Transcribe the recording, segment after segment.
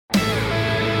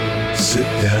Sit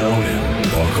down and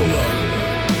buckle up.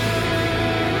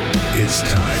 It's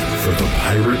time for the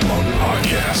Pirate Monk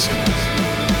Podcast.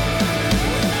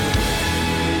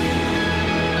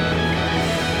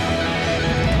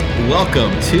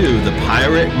 Welcome to the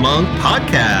Pirate Monk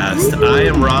Podcast. Woo-hoo. I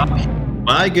am Rob,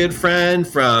 my good friend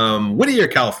from Whittier,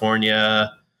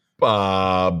 California.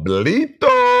 Pablito.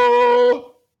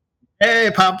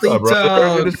 Hey,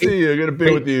 Pablito. Good to see you. Good to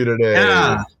be with you today.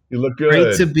 Yeah. You look good.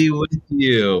 Great to be with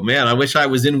you. Man, I wish I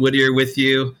was in Whittier with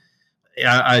you.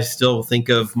 I still think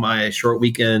of my short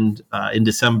weekend in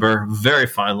December very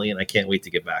fondly, and I can't wait to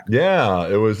get back. Yeah,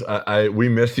 it was. We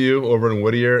miss you over in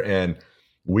Whittier, and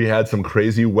we had some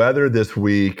crazy weather this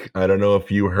week. I don't know if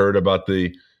you heard about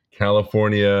the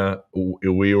California.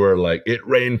 We were like, it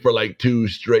rained for like 2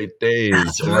 straight days.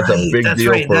 That's a big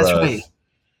deal for us. Right.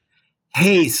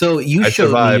 Hey, so you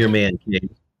showed me your man cave.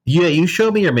 Yeah, you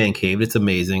showed me your man cave. It's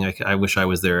amazing. I wish I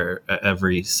was there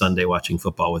every Sunday watching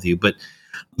football with you. But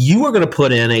you were going to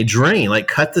put in a drain, like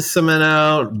cut the cement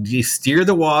out, you steer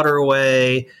the water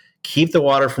away, keep the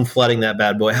water from flooding that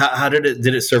bad boy. How did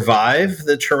it survive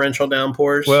the torrential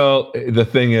downpours? Well, the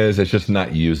thing is, it's just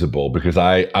not usable because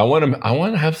I want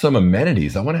to have some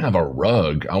amenities. I want to have a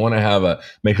rug. I want to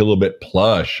make it a little bit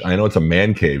plush. I know it's a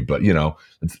man cave, but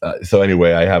so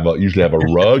anyway, I usually have a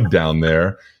rug down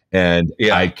there. And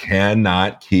I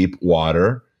cannot keep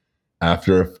water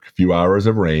after a few hours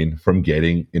of rain from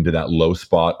getting into that low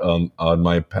spot on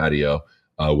my patio,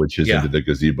 which is into the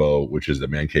gazebo, which is the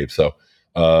man cave. So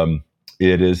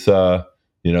it is,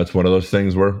 it's one of those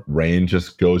things where rain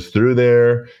just goes through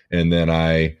there. And then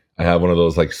I have one of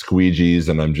those like squeegees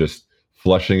and I'm just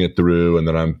flushing it through. And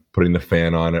then I'm putting the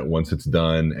fan on it once it's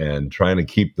done and trying to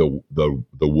keep the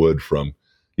wood from,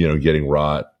 getting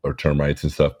rot or termites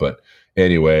and stuff. But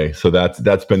anyway, so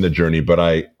that's been the journey, but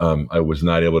I was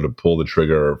not able to pull the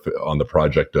trigger on the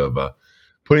project of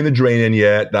putting the drain in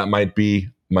yet. That might be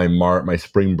my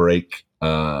spring break.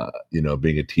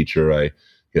 Being a teacher, I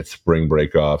get spring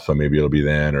break off, so maybe it'll be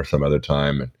then or some other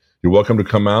time. And you're welcome to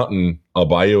come out, and I'll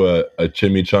buy you a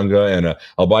chimichanga and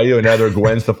I'll buy you another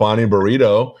Gwen Stefani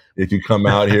burrito if you come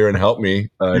out here and help me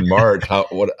in March.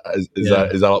 Is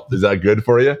that good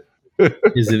for you?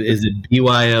 Is it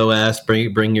BYOS?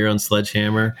 Bring your own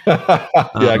sledgehammer.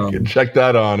 Check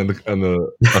that on in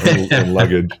the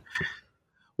luggage.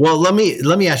 Well, let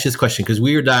me ask you this question because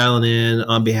we are dialing in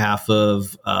on behalf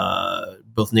of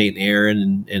both Nate and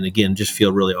Aaron, and again, just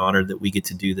feel really honored that we get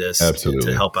to do this.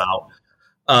 Absolutely. To help out.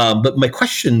 But my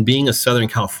question, being a Southern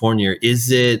California, is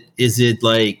it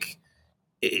like,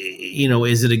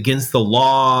 is it against the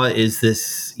law? Is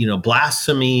this,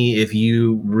 blasphemy if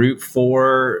you root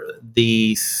for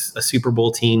a Super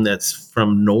Bowl team that's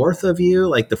from north of you,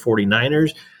 like the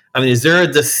 49ers? I mean, is there a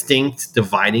distinct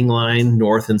dividing line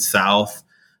north and south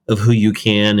of who you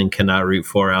can and cannot root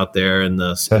for out there in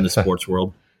the sports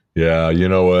world? Yeah, you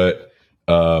know what?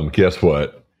 Guess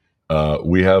what?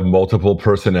 We have multiple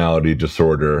personality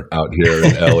disorder out here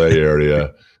in LA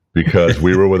area. Because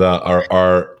we were without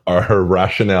our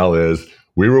rationale is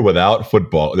we were without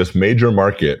football. This major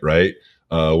market, right?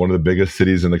 One of the biggest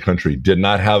cities in the country did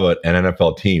not have an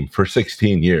NFL team for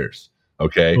 16 years.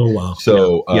 Okay. Oh, wow.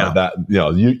 So that,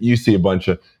 you see a bunch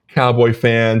of Cowboy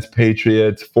fans,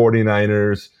 Patriots,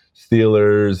 49ers,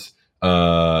 Steelers,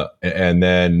 and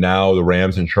then now the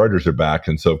Rams and Chargers are back.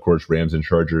 And so of course, Rams and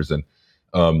Chargers. And,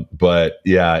 but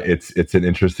yeah, it's an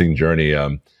interesting journey.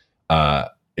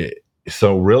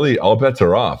 So really, all bets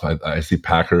are off. I see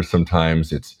Packers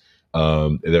sometimes. It's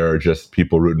there are just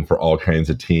people rooting for all kinds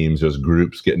of teams. There's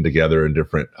groups getting together in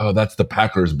different. Oh, that's the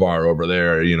Packers bar over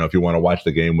there. If you want to watch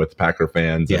the game with Packer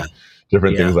fans, and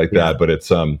different things like that. But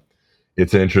it's an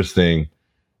interesting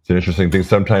thing.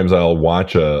 Sometimes I'll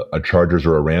watch a Chargers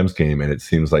or a Rams game, and it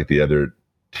seems like the other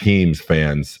team's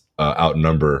fans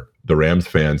outnumber the Rams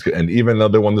fans. And even though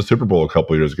they won the Super Bowl a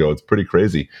couple years ago, it's pretty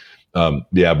crazy.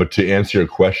 But to answer your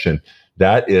question,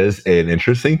 that is an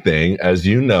interesting thing, as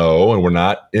you know, and we're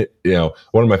not,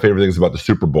 one of my favorite things about the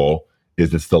Super Bowl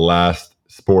is it's the last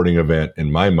sporting event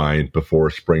in my mind before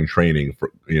spring training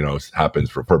happens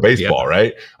for baseball,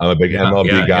 right? I'm a big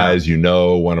MLB guy. As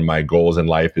one of my goals in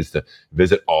life is to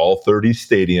visit all 30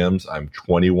 stadiums. I'm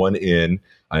 21 in,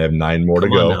 I have 9 more to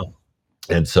go.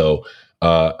 And so,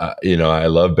 I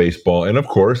love baseball. And of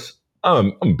course,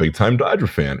 I'm a big time Dodger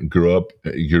fan. Grew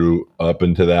up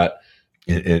into that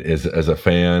as a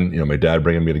fan. My dad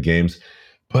bringing me to games,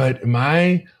 but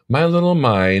my little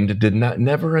mind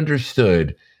never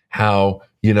understood how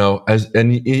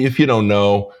and if you don't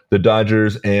know, the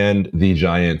Dodgers and the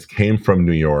Giants came from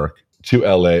New York to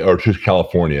LA or to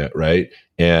California, right?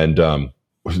 And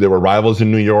they were rivals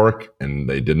in New York, and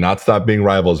they did not stop being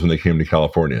rivals when they came to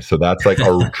California. So that's like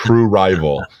our true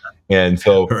rival. And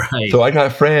so, Right. so I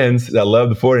got friends that love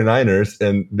the 49ers,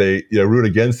 and they root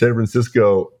against San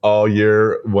Francisco all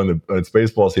year when it's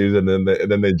baseball season, and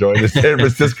then they join the San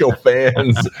Francisco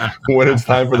fans when it's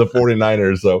time for the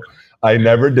 49ers. So I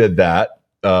never did that.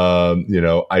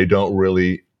 I don't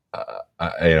really.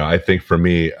 I think for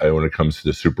me, when it comes to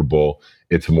the Super Bowl,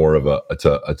 it's more of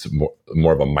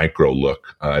more of a micro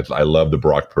look. I love the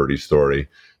Brock Purdy story,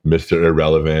 Mr.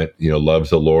 Irrelevant.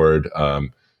 Loves the Lord.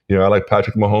 I like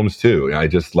Patrick Mahomes too. I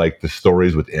just like the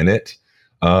stories within it.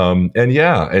 And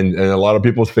a lot of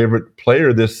people's favorite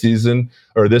player this season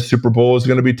or this Super Bowl is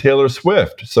going to be Taylor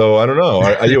Swift. So I don't know.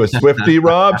 Are you a Swiftie,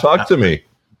 Rob? Talk to me.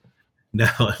 No.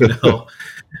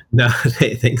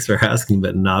 Thanks for asking,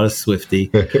 but not a Swiftie.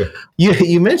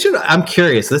 You mentioned, I'm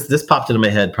curious, this popped into my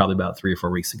head probably about 3 or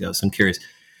 4 weeks ago, so I'm curious.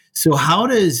 So how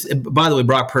does, by the way,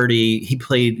 Brock Purdy, he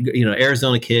played,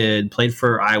 Arizona kid, played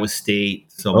for Iowa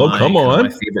State. So come on. my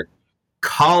favorite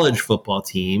college football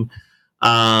team.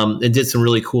 And did some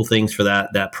really cool things for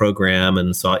that program.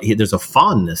 And so there's a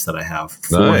fondness that I have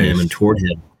for him and toward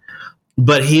him.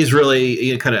 But he's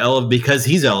really kind of because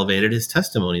he's elevated, his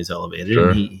testimony is elevated.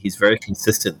 Sure. And he's very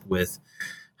consistent with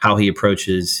how he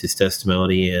approaches his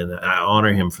testimony, and I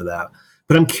honor him for that.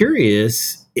 But I'm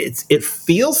curious, it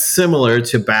feels similar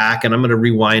to back, and I'm going to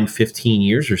rewind 15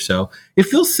 years or so. It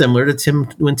feels similar to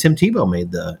when Tim Tebow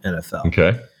made the NFL.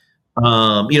 Okay.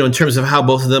 In terms of how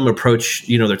both of them approach,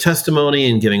 their testimony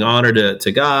and giving honor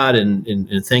to God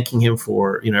and thanking him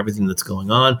for, everything that's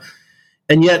going on.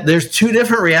 And yet there's two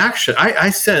different reactions. I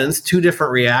sense two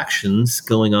different reactions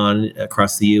going on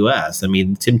across the U.S. I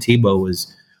mean, Tim Tebow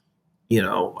was,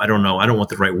 I don't know what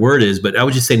the right word is, but I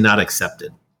would just say not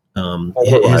accepted.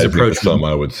 His approach, for some,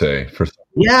 I would say.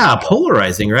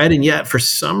 Polarizing, right? And yet for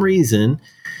some reason,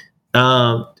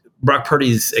 Brock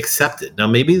Purdy's accepted. Now,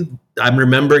 maybe I'm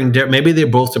remembering, maybe they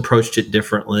both approached it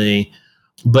differently,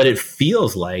 but it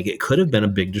feels like it could have been a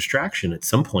big distraction at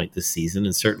some point this season,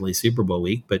 and certainly Super Bowl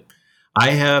week. But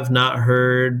I have not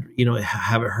heard,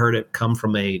 haven't heard it come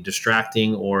from a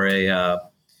distracting or a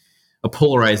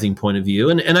polarizing point of view.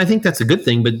 And I think that's a good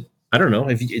thing, but I don't know.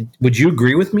 Would you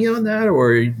agree with me on that,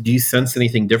 or do you sense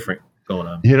anything different going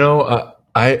on?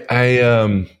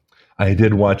 I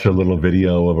did watch a little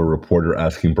video of a reporter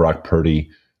asking Brock Purdy,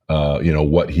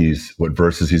 what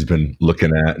verses he's been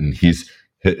looking at, and he's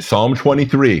hit Psalm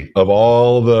 23 of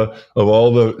all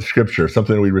the scripture,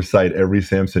 something we recite every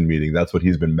Samson meeting. That's what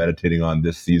he's been meditating on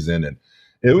this season, and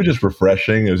it was just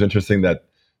refreshing. It was interesting that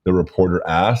the reporter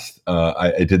asked.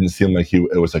 It didn't seem like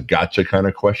it was a gotcha kind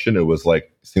of question. It was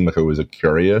seemed like it was a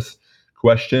curious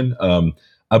question.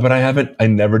 But I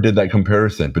never did that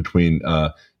comparison between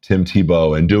Tim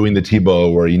Tebow and doing the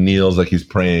Tebow where he kneels like he's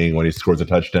praying when he scores a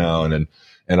touchdown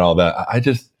and all that.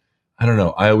 I don't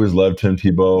know. I always loved Tim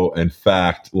Tebow. In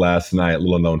fact, last night,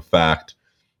 little known fact,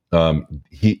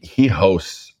 he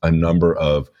hosts a number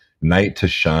of Night to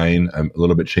Shine. I'm a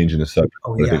little bit changing the subject.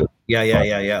 Oh,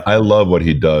 yeah. I love what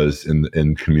he does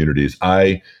in communities.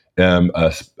 I am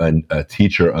a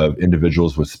teacher of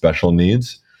individuals with special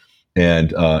needs.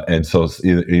 And so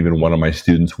even one of my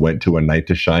students went to a Night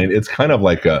to Shine. It's kind of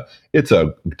like it's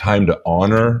a time to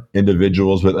honor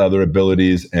individuals with other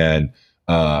abilities and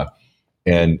a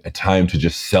time to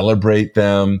just celebrate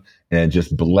them and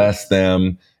just bless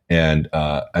them. And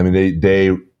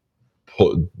they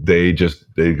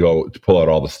go to pull out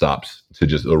all the stops to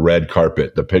just the red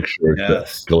carpet, the pictures,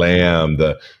 yes, the glam,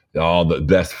 all the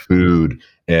best food,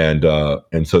 and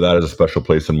so that is a special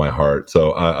place in my heart.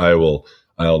 So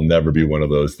I'll never be one of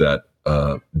those that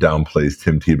downplays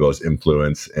Tim Tebow's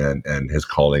influence and his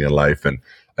calling in life. And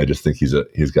I just think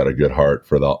he's got a good heart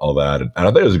for all that. And I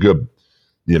think he was a good,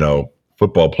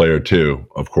 football player too,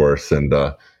 of course. And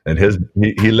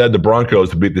he led the Broncos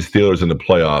to beat the Steelers in the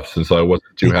playoffs. And so I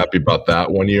wasn't too happy about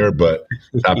that one year, but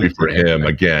happy for him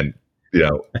again, as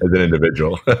an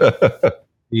individual.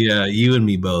 Yeah, you and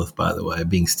me both, by the way,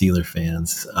 being Steeler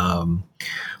fans.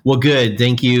 Well, good.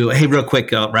 Thank you. Hey, real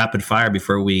quick, rapid fire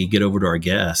before we get over to our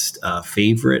guest.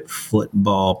 Favorite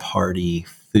football party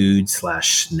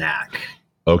food/snack?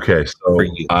 Okay, so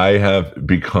I have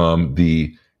become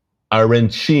the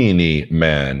arancini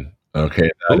man.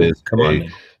 Okay, the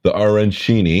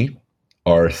arancini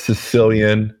are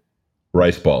Sicilian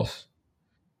rice balls.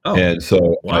 Oh, and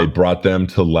so wow. I brought them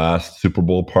to last Super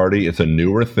Bowl party. It's a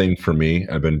newer thing for me.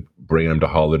 I've been bringing them to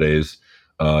holidays.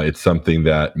 It's something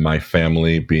that my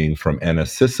family, being from Enna,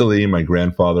 Sicily, my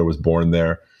grandfather was born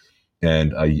there.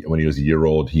 And when he was a year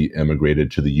old, he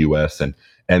emigrated to the U.S. And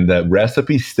And the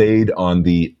recipe stayed on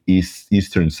the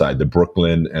eastern side, the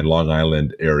Brooklyn and Long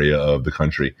Island area of the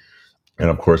country. And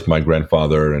of course, my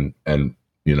grandfather and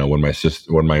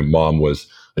when my mom was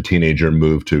a teenager,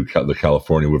 moved to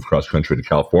California, moved cross country to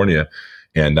California,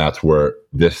 and that's where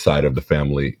this side of the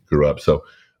family grew up. So,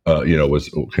 was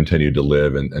continued to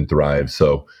live and thrive.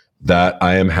 So that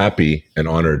I am happy and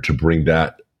honored to bring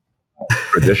that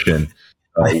tradition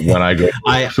when I go to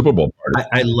the Super Bowl party.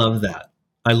 I love that.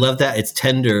 I love that. It's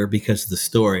tender because of the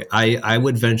story. I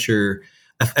would venture,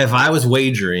 if I was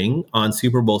wagering on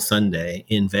Super Bowl Sunday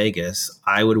in Vegas,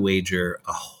 I would wager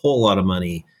a whole lot of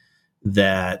money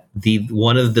that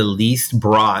one of the least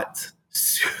brought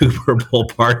Super Bowl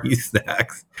party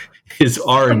snacks is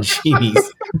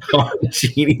arancinis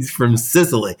from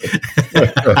Sicily.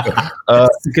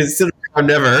 Considering I've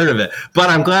never heard of it,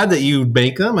 but I'm glad that you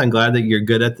make them. I'm glad that you're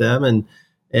good at them, and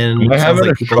am I having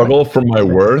a struggle for my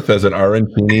worth as an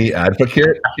arancini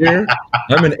advocate here?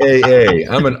 I'm an AA.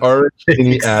 I'm an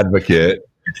arancini advocate,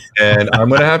 and I'm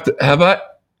gonna have to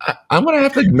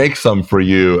make some for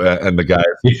you and the guys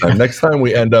next time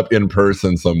we end up in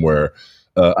person somewhere.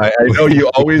 I know you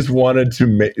always wanted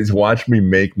to watch me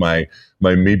make my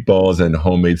meatballs and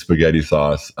homemade spaghetti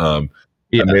sauce. Yes.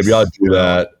 Maybe I'll do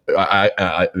that.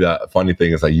 The funny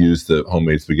thing is I use the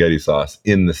homemade spaghetti sauce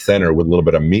in the center with a little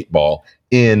bit of meatball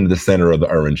in the center of the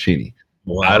arancini.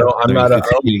 Wow. I'm not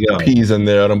peas in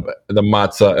there. The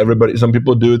matzah. Some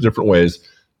people do it different ways.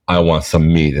 I want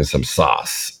some meat and some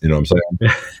sauce. You know what I'm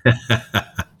saying?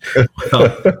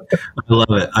 Well,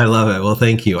 I love it. Well,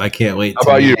 thank you. I can't wait. How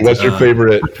about you? What's your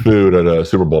favorite food at a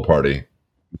Super Bowl party?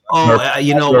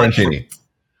 Arancini.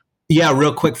 Yeah,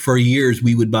 real quick. For years,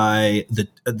 we would buy the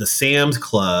Sam's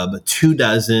Club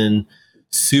 24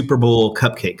 Super Bowl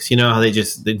cupcakes. You know how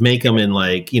they'd make them in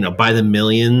by the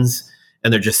millions,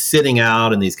 and they're just sitting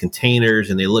out in these containers,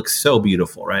 and they look so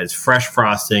beautiful, right? It's fresh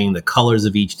frosting, the colors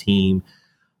of each team.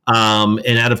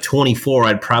 And out of 24,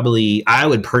 I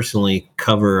would personally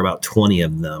cover about 20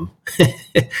 of them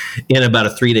in about a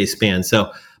 3-day span.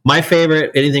 So my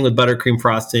favorite, anything with buttercream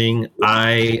frosting.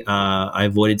 I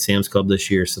avoided Sam's Club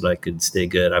this year so that I could stay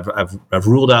good. I've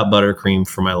ruled out buttercream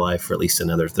for my life for at least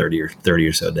another 30 or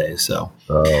so days. So,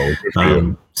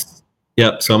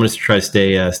 yep. So I'm going to try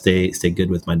to stay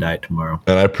good with my diet tomorrow.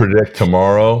 And I predict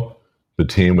tomorrow the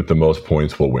team with the most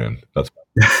points will win. That's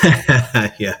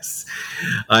yes,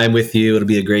 I'm with you. It'll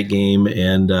be a great game,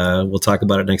 and we'll talk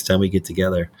about it next time we get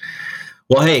together.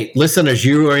 Well, hey, listeners,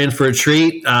 you are in for a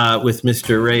treat with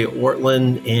Mr. Ray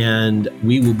Ortlund, and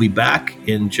we will be back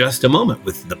in just a moment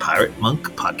with the Pirate Monk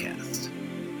Podcast.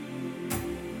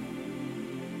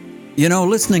 You know,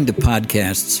 listening to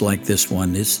podcasts like this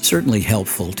one is certainly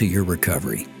helpful to your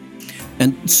recovery,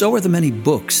 and so are the many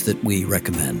books that we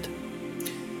recommend.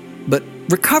 But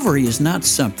recovery is not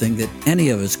something that any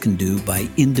of us can do by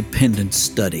independent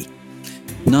study.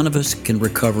 None of us can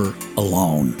recover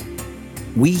alone.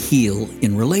 We heal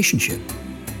in relationship.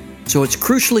 So it's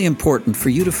crucially important for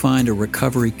you to find a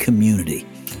recovery community,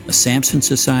 a Samson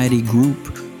Society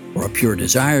group, or a Pure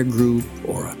Desire group,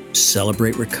 or a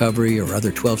Celebrate Recovery or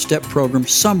other 12-step program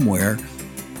somewhere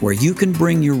where you can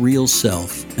bring your real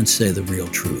self and say the real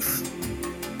truth.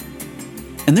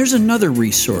 And there's another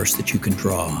resource that you can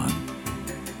draw on,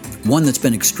 one that's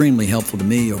been extremely helpful to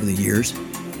me over the years.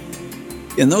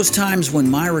 In those times when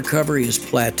my recovery has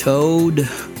plateaued,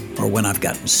 or when I've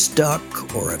gotten stuck,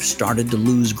 or I've started to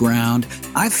lose ground,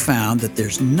 I've found that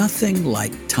there's nothing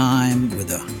like time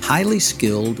with a highly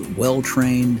skilled,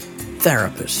 well-trained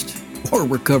therapist or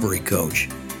recovery coach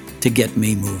to get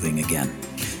me moving again.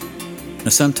 Now,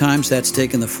 sometimes that's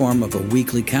taken the form of a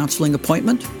weekly counseling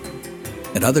appointment.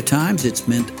 At other times, it's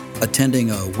meant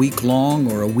attending a week-long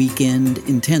or a weekend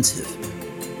intensive.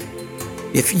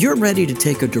 If you're ready to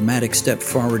take a dramatic step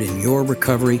forward in your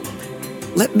recovery,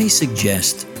 let me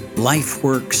suggest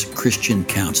LifeWorks Christian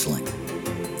Counseling.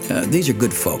 These are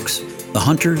good folks. The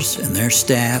Hunters and their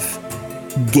staff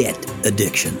get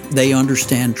addiction. They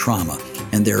understand trauma,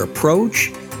 and their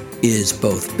approach is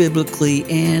both biblically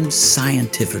and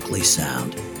scientifically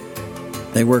sound.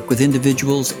 They work with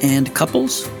individuals and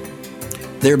couples.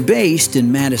 They're based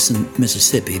in Madison,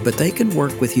 Mississippi, but they can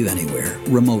work with you anywhere,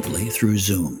 remotely through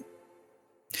Zoom.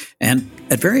 And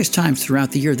at various times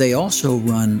throughout the year, they also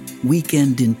run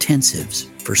weekend intensives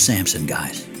for Samson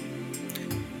guys.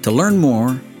 To learn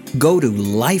more, go to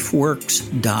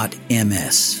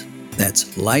lifeworks.ms. That's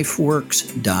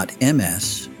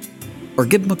lifeworks.ms, or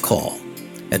give them a call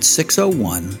at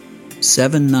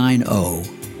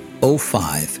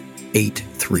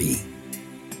 601-790-0583.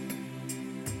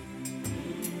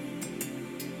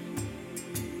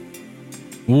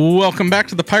 Welcome back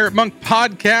to the Pirate Monk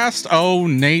podcast. Oh,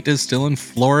 Nate is still in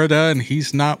Florida and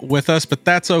he's not with us, but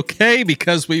that's okay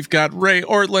because we've got Ray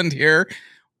Ortlund here,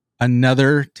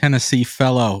 another Tennessee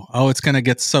fellow. Oh, it's going to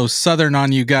get so Southern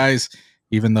on you guys,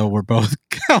 even though we're both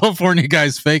California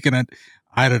guys faking it.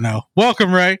 I don't know.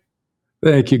 Welcome, Ray.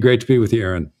 Thank you. Great to be with you,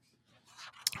 Aaron.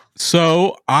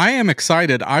 So I am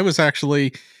excited. I was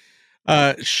actually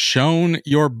shown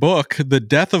your book, The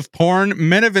Death of Porn,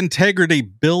 Men of Integrity,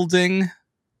 Building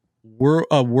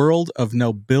a World of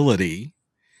Nobility.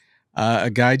 A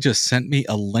guy just sent me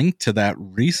a link to that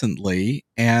recently,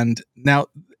 and now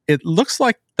it looks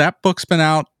like that book's been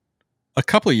out a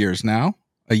couple of years now,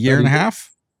 a year and a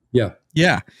half.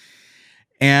 Yeah.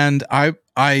 And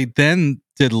I then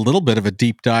did a little bit of a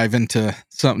deep dive into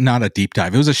not a deep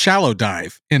dive. It was a shallow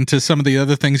dive into some of the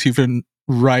other things you've been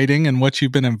writing and what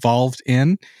you've been involved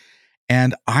in.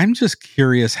 And I'm just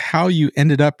curious how you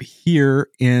ended up here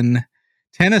in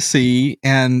Tennessee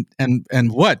and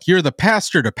what you're the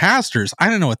pastor to pastors. I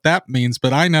don't know what that means,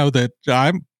 but I know that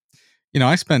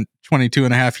I spent 22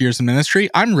 and a half years in ministry.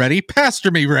 I'm ready.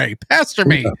 Pastor me, Ray. Pastor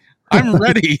me. I'm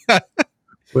ready.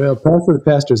 Well, pastor to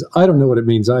pastors, I don't know what it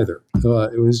means either.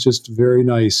 It was just a very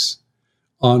nice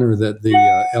honor that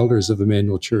the elders of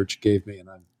Emmanuel Church gave me, and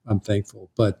I'm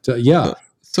thankful. But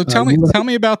So tell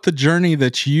me about the journey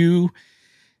that you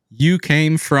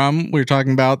came from. We were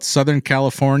talking about Southern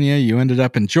California. You ended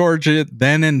up in Georgia,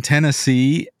 then in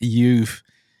Tennessee. You've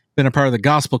been a part of the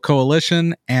Gospel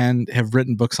Coalition and have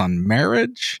written books on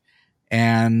marriage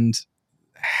and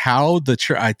how the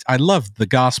church. I love the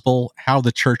gospel, how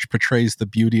the church portrays the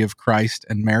beauty of Christ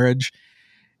and marriage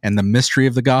and the mystery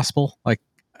of the gospel. Like,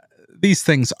 these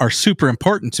things are super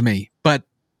important to me, but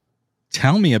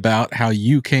tell me about how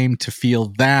you came to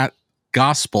feel that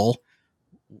gospel,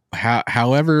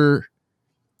 however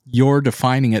you're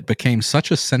defining it, became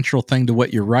such a central thing to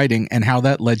what you're writing, and how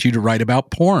that led you to write about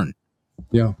porn.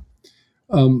 Yeah.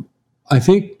 I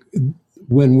think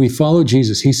when we follow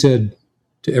Jesus, he said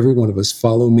to every one of us,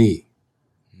 follow me.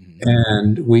 Mm-hmm.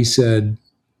 And we said,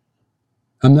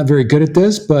 I'm not very good at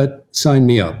this, but sign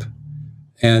me up.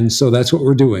 And so that's what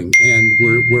we're doing.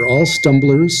 And we're all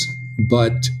stumblers,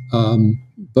 but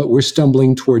we're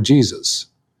stumbling toward Jesus.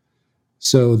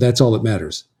 So that's all that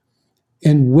matters.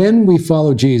 And when we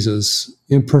follow Jesus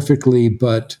imperfectly,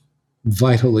 but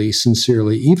vitally,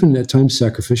 sincerely, even at times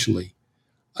sacrificially,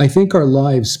 I think our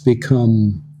lives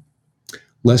become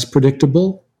less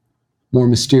predictable, more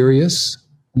mysterious,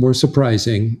 more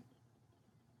surprising,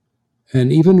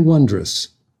 and even wondrous.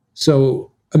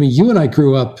 So, I mean, you and I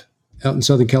grew up out in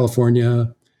Southern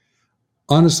California.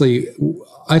 Honestly,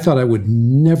 I thought I would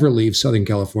never leave Southern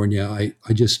California.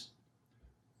 I just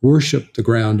worship the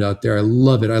ground out there. I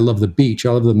love it. I love the beach.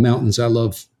 I love the mountains. I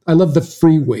love the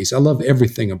freeways. I love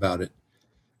everything about it.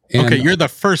 And, okay, you're the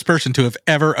first person to have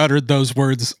ever uttered those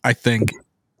words, I think.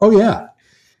 Oh, yeah.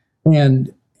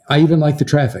 And I even like the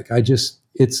traffic.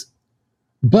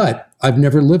 But I've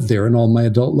never lived there in all my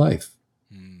adult life.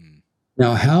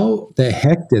 Now, how the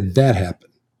heck did that happen?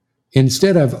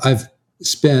 Instead, I've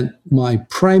spent my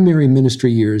primary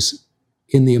ministry years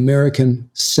in the American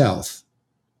South.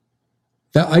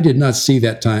 That I did not see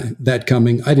that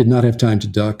coming. I did not have time to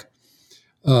duck.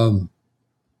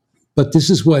 But this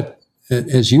is what,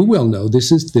 as you well know,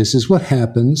 this is what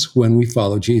happens when we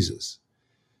follow Jesus.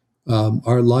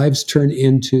 Our lives turn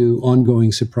into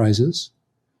ongoing surprises,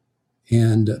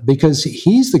 and because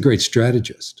he's the great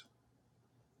strategist,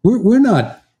 we're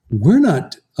not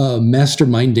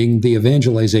masterminding the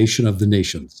evangelization of the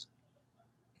nations.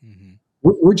 Mm-hmm.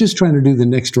 We're just trying to do the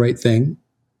next right thing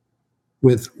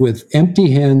with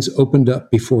empty hands opened up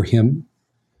before him.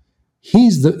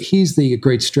 He's the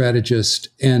great strategist,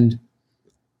 and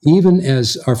even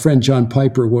as our friend John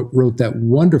Piper wrote that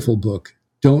wonderful book,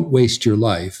 Don't Waste Your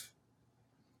Life,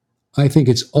 I think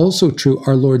it's also true.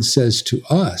 Our Lord says to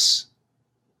us,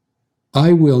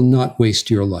 I will not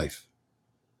waste your life.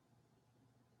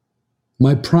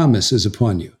 My promise is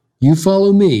upon you. You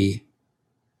follow me,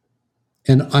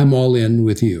 and I'm all in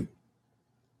with you.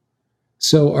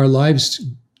 So our lives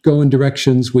go in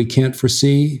directions we can't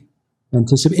foresee,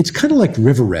 anticipate. It's kind of like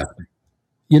river rafting.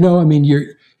 I mean,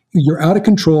 you're out of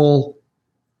control.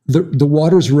 The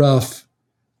water's rough.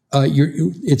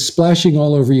 It's splashing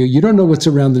all over you. You don't know what's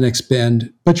around the next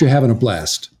bend, but you're having a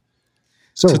blast.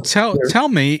 So tell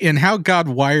me, in how God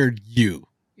wired you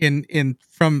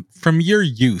from your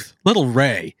youth, little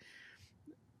Ray,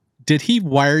 did he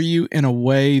wire you in a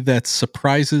way that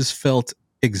surprises felt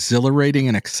exhilarating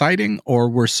and exciting, or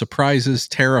were surprises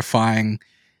terrifying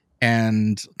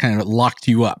and kind of locked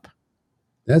you up?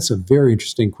 That's a very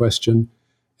interesting question.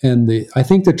 And I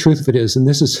think the truth of it is, and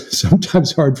this is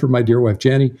sometimes hard for my dear wife,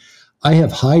 Janie, I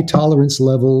have high tolerance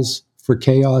levels for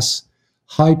chaos,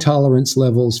 high tolerance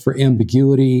levels for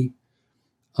ambiguity.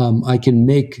 I can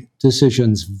make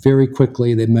decisions very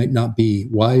quickly. They might not be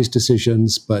wise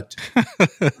decisions, but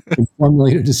I can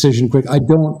formulate a decision quick. I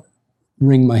don't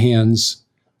wring my hands.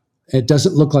 It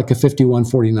doesn't look like a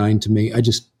 5149 to me. I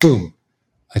just, boom,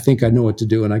 I think I know what to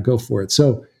do, and I go for it.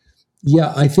 So,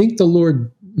 yeah, I think the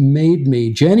Lord made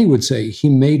me, Janie would say, he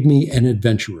made me an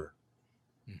adventurer.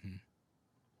 Mm-hmm.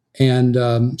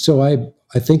 And so I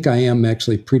think I am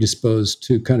actually predisposed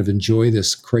to kind of enjoy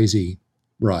this crazy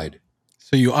ride.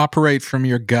 So you operate from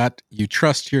your gut, you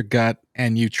trust your gut,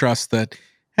 and you trust that,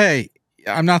 hey,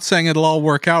 I'm not saying it'll all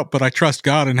work out, but I trust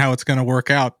God and how it's going to work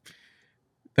out.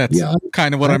 That's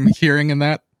kind of what I'm hearing in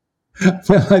that.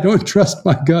 Well, I don't trust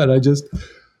my gut. I just...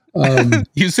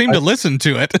 you seem to listen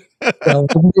to it. Well,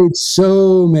 I've made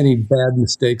so many bad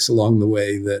mistakes along the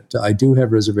way that I do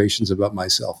have reservations about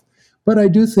myself. But I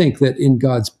do think that in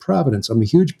God's providence, I'm a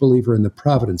huge believer in the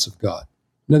providence of God.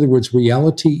 In other words,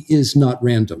 reality is not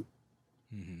random.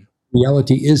 Mm-hmm.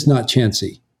 Reality is not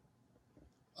chancy.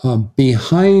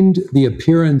 Behind the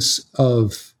appearance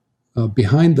of,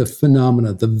 behind the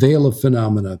phenomena, the veil of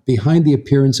phenomena, behind the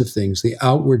appearance of things, the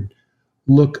outward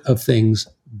look of things,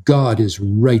 God is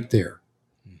right there.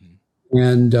 Mm-hmm.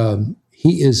 And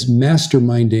he is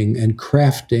masterminding and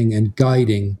crafting and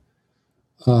guiding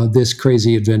this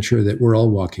crazy adventure that we're all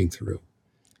walking through.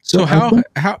 So how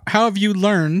have you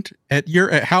learned at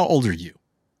how old are you?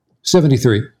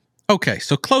 73. Okay,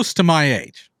 so close to my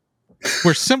age.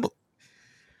 We're simple.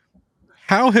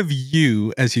 How have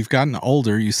you, as you've gotten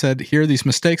older, you said, here are these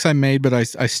mistakes I made, but I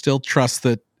still trust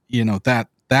that,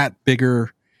 that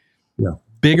bigger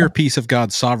piece of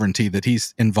God's sovereignty, that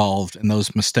he's involved in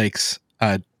those mistakes,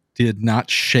 did not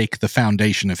shake the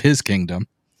foundation of his kingdom.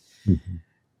 Mm-hmm.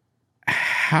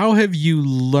 How have you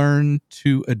learned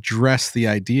to address the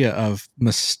idea of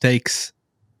mistakes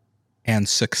and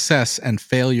success and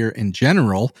failure in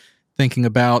general? Thinking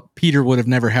about Peter would have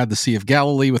never had the Sea of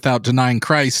Galilee without denying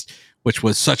Christ, which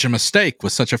was such a mistake,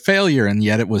 was such a failure, and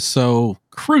yet it was so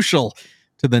crucial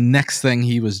to the next thing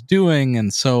he was doing.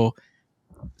 And so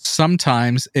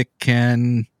sometimes it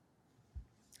can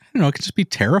just be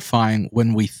terrifying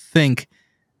when we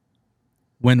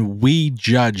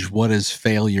judge what is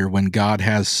failure, when God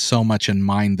has so much in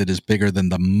mind that is bigger than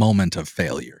the moment of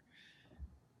failure.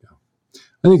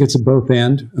 I think it's a both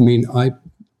and. I mean, I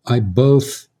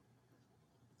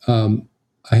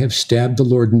have stabbed the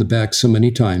Lord in the back so many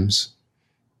times.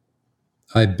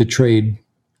 I've betrayed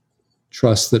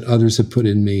trust that others have put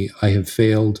in me. I have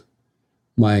failed.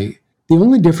 The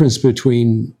only difference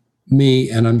between me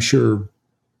and I'm sure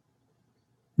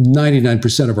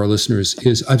 99% of our listeners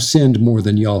is I've sinned more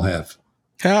than y'all have.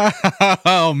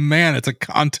 Oh man, it's a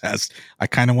contest. I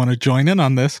kind of want to join in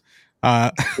on this.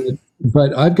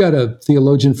 But I've got a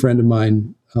theologian friend of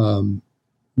mine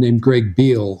named Greg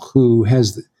Beale who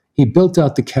he built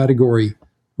out the category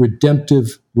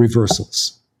redemptive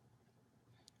reversals.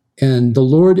 And the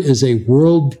Lord is a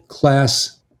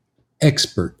world-class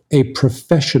expert, a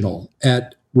professional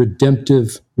at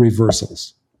redemptive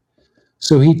reversals.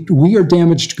 So we are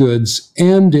damaged goods,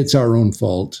 and it's our own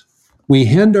fault. We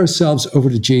hand ourselves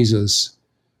over to Jesus,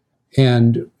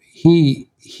 and he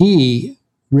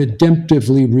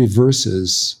redemptively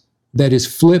reverses, that is,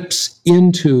 flips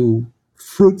into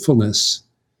fruitfulness,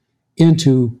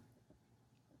 into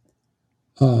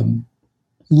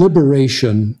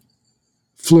liberation,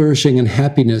 flourishing, and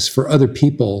happiness for other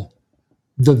people,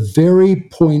 the very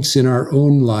points in our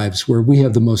own lives where we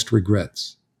have the most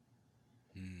regrets.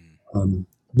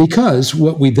 Because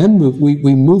what we then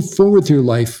we move forward through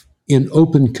life in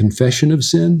open confession of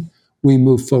sin. We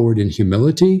move forward in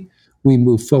humility. We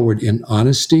move forward in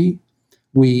honesty.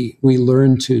 We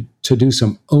learn to do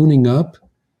some owning up.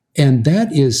 And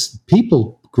that is,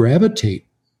 people gravitate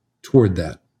toward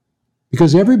that.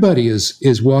 Because everybody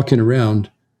is walking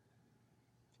around,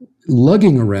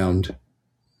 lugging around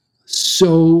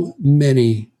so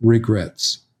many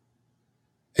regrets.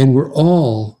 And we're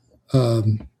all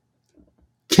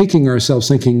kicking ourselves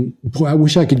thinking, boy, I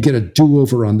wish I could get a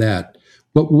do-over on that.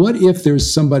 But what if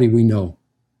there's somebody we know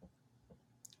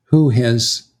who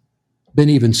has been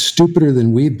even stupider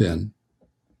than we've been,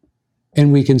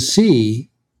 and we can see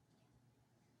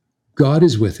God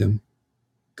is with him.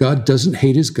 God doesn't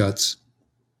hate his guts.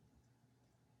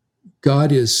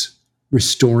 God is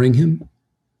restoring him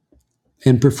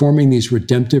and performing these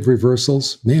redemptive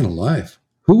reversals. Man alive,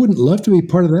 who wouldn't love to be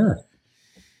part of that?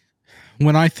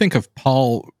 When I think of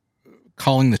Paul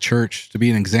calling the church to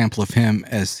be an example of him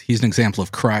as he's an example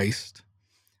of Christ,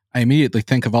 I immediately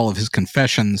think of all of his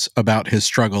confessions about his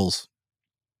struggles.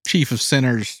 Chief of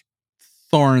sinners,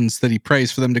 thorns that he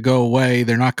prays for them to go away.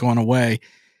 They're not going away.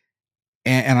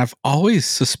 And I've always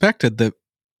suspected that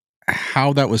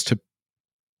how that was to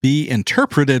be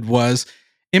interpreted was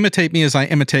imitate me as I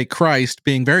imitate Christ,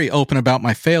 being very open about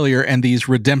my failure and these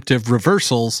redemptive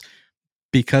reversals.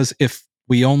 Because if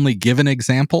we only give an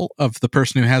example of the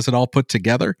person who has it all put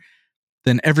together,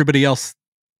 then everybody else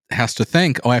has to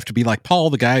think, oh, I have to be like Paul,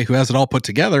 the guy who has it all put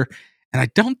together. And I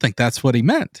don't think that's what he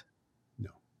meant.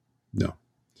 No.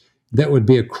 That would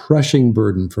be a crushing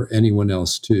burden for anyone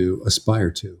else to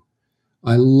aspire to.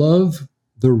 I love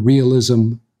the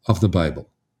realism of the Bible.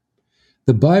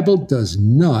 The Bible does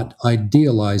not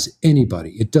idealize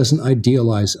anybody. It doesn't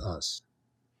idealize us.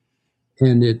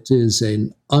 And it is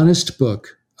an honest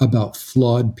book about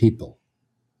flawed people.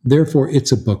 Therefore,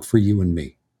 it's a book for you and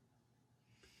me.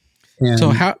 And so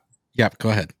go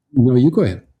ahead. No, you go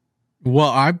ahead. Well,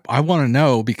 I want to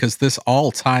know, because this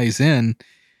all ties in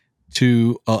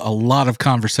to a lot of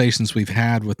conversations we've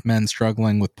had with men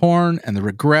struggling with porn and the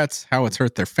regrets, how it's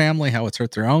hurt their family, how it's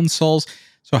hurt their own souls.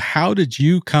 So how did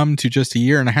you come to just a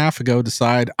year and a half ago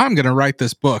decide, I'm going to write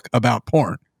this book about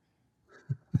porn?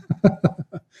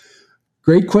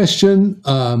 Great question.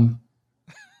 Can't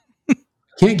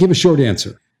give a short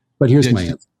answer, but here's my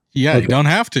answer. Yeah, okay. You don't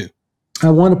have to. I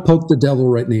want to poke the devil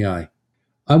right in the eye.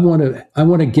 I want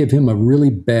to give him a really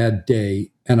bad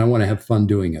day, and I want to have fun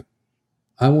doing it.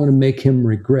 I want to make him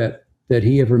regret that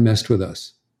he ever messed with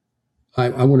us. I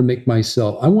want to make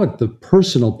I want the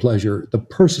personal pleasure, the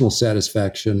personal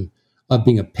satisfaction of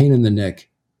being a pain in the neck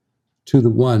to the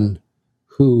one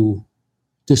who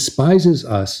despises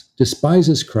us,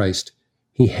 despises Christ.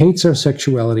 He hates our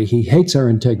sexuality. He hates our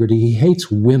integrity. He hates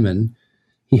women.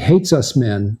 He hates us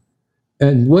men.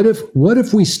 And what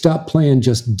if we stop playing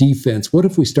just defense? What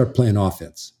if we start playing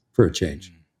offense for a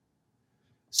change?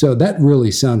 So that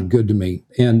really sounded good to me.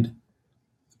 And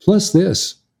plus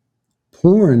this,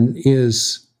 porn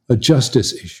is a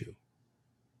justice issue.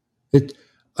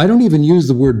 I don't even use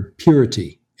the word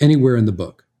purity anywhere in the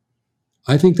book.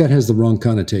 I think that has the wrong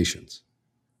connotations.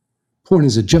 Porn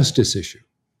is a justice issue.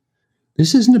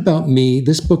 This isn't about me.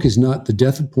 This book is not the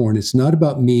death of porn. It's not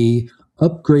about me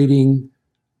upgrading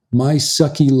my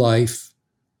sucky life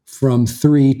from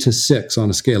 3 to 6 on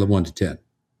a scale of 1 to 10.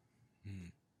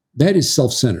 That is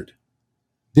self-centered.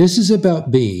 This is about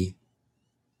me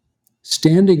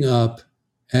standing up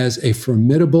as a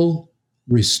formidable,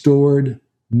 restored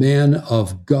man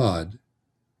of God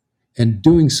and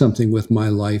doing something with my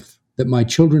life that my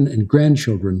children and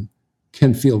grandchildren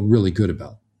can feel really good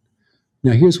about.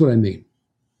 Now, here's what I mean.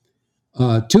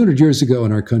 200 years ago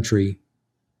in our country,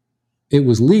 it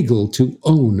was legal to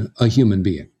own a human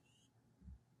being.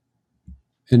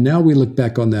 And now we look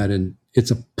back on that and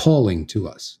it's appalling to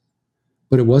us.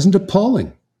 But it wasn't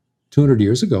appalling 200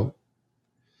 years ago.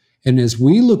 And as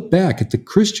we look back at the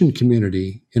Christian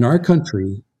community in our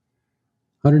country,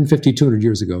 150, 200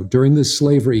 years ago, during the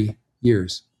slavery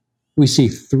years, we see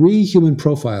 3 human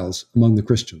profiles among the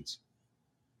Christians.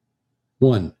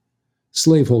 1,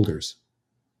 slaveholders.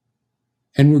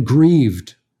 And we're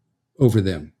grieved over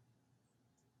them.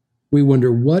 We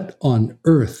wonder, what on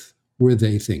earth were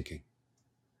they thinking?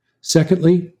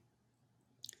 Secondly,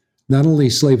 not only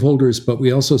slaveholders, but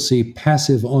we also see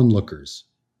passive onlookers.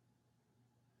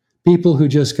 People who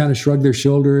just kind of shrugged their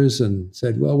shoulders and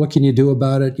said, well, what can you do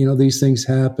about it? You know, these things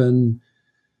happen,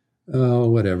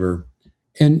 whatever.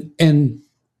 And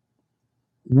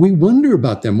we wonder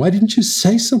about them. Why didn't you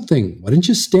say something? Why didn't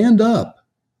you stand up?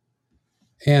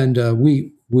 And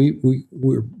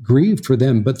we're grieved for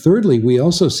them. But thirdly, we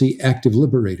also see active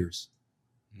liberators.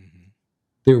 Mm-hmm.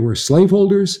 There were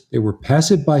slaveholders, there were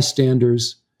passive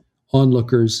bystanders,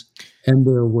 onlookers, and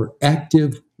there were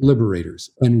active liberators.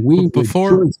 And we rejoice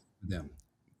for them.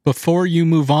 Before you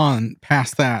move on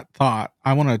past that thought,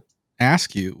 I want to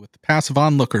ask you, with the passive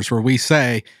onlookers, where we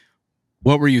say,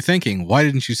 what were you thinking? Why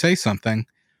didn't you say something?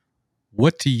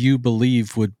 What do you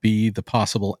believe would be the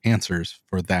possible answers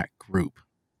for that group?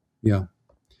 Yeah.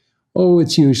 Oh,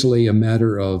 it's usually a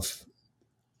matter of,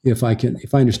 if I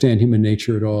understand human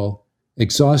nature at all,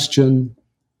 exhaustion,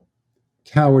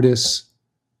 cowardice,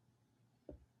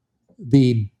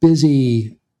 the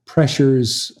busy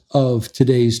pressures of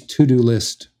today's to-do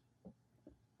list,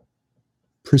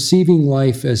 perceiving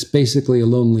life as basically a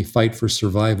lonely fight for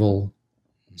survival.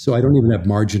 So I don't even have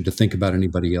margin to think about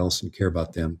anybody else and care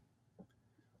about them.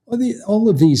 All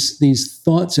of these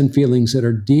thoughts and feelings that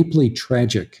are deeply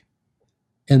tragic,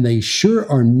 and they sure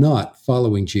are not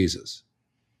following Jesus.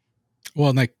 Well,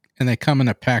 and they come in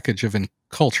a package of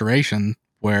enculturation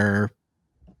where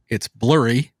it's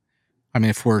blurry I mean,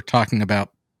 if we're talking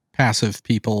about passive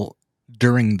people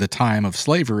during the time of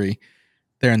slavery,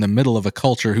 they're in the middle of a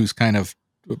culture who's kind of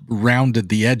rounded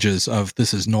the edges of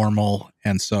this is normal.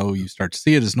 And so you start to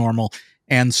see it as normal.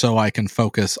 And so I can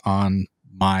focus on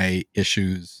my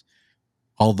issues,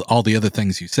 all the other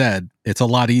things you said. It's a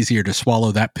lot easier to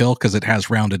swallow that pill because it has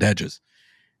rounded edges.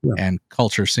 Yeah. And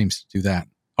culture seems to do that.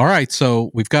 All right.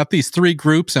 So we've got these three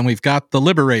groups and we've got the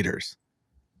liberators.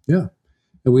 Yeah.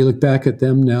 And we look back at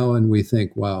them now and we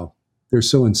think, wow, they're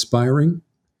so inspiring.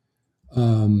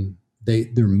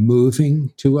 They're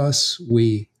moving to us.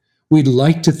 We'd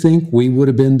like to think we would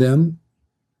have been them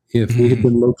if we had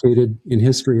been located in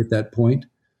history at that point.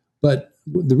 But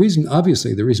the reason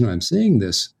I'm saying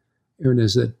this, Aaron,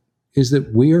 is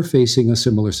that we are facing a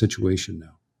similar situation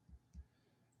now.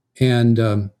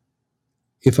 And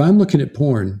if I'm looking at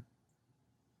porn,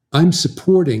 I'm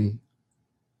supporting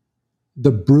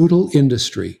the brutal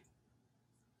industry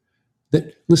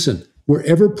that, listen,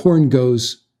 wherever porn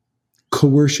goes,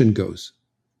 coercion goes,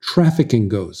 trafficking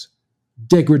goes,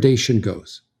 degradation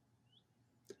goes.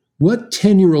 What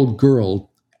 10-year-old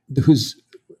girl who's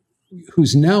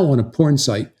now on a porn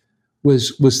site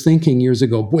was thinking years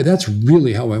ago, boy, that's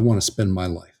really how I want to spend my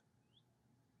life.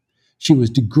 She was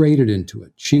degraded into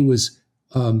it. She was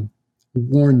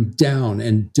worn down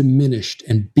and diminished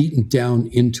and beaten down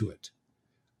into it.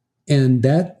 And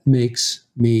that makes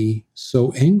me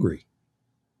so angry.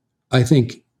 I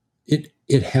think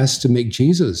it has to make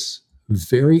Jesus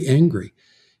very angry.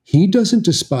 He doesn't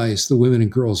despise the women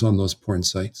and girls on those porn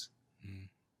sites.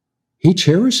 He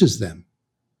cherishes them.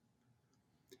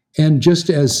 And just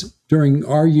as during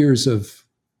our years of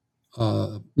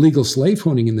legal slave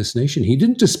owning in this nation, he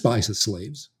didn't despise the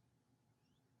slaves.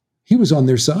 He was on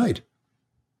their side.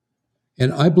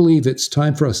 And I believe it's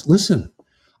time for us. Listen,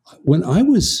 when I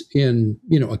was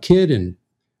a kid in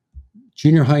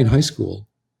junior high and high school,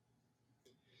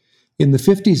 in the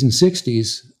 50s and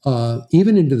 60s,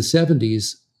 even into the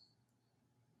 70s,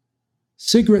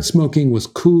 cigarette smoking was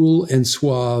cool and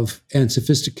suave and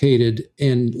sophisticated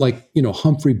and like,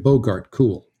 Humphrey Bogart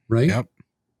cool, right? Yep.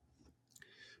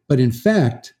 But in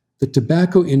fact, the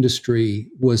tobacco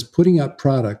industry was putting out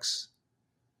products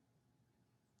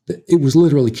that it was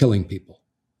literally killing people.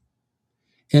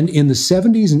 And in the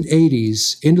 70s and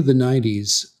 80s into the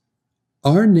 90s,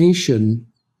 our nation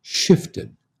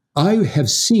shifted. I have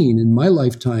seen in my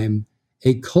lifetime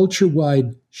a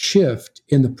culture-wide shift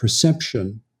in the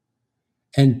perception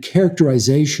and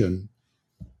characterization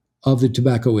of the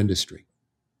tobacco industry.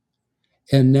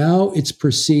 And now it's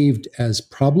perceived as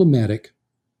problematic,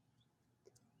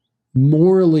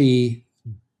 morally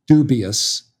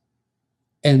dubious,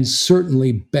 and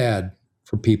certainly bad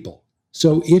for people.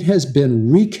 So it has been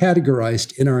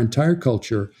recategorized in our entire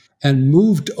culture and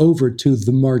moved over to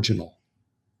the marginal.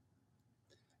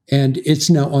 And it's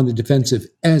now on the defensive,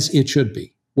 as it should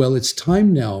be. Well, it's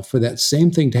time now for that same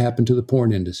thing to happen to the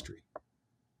porn industry.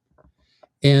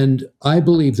 And I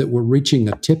believe that we're reaching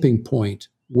a tipping point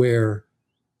where,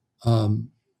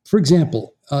 for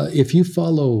example, if you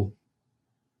follow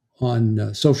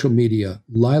on social media,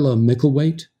 Lila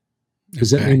Micklethwait,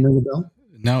 does that name ring a bell?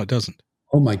 No, it doesn't.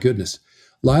 Oh my goodness.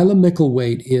 Lila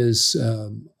Micklethwait is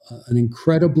an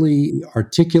incredibly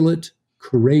articulate,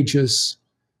 courageous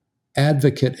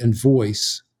advocate and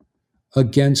voice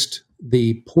against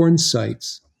the porn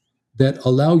sites that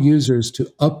allow users to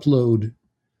upload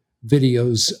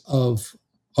videos of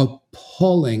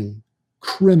appalling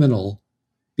criminal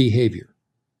behavior,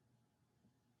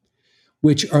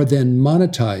 which are then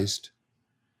monetized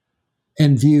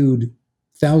and viewed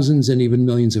thousands and even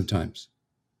millions of times.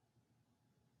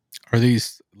 Are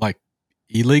these like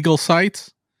illegal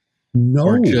sites? No.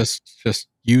 Or just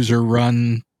user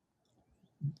run?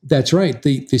 That's right.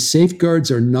 The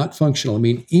safeguards are not functional. I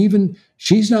mean, even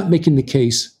she's not making the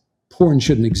case porn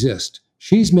shouldn't exist.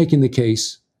 She's making the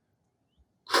case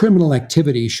criminal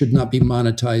activity should not be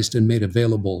monetized and made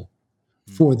available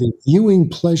for the viewing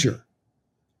pleasure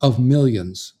of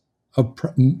millions of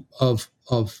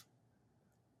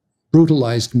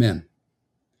brutalized men,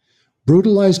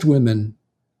 brutalized women,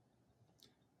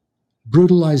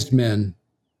 brutalized men,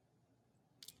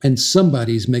 and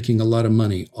somebody's making a lot of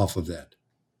money off of that.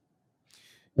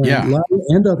 And Lila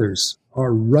and others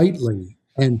are rightly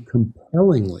and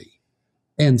compellingly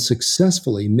and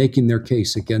successfully making their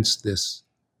case against this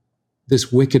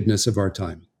wickedness of our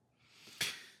time.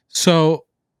 So,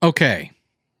 okay,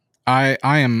 I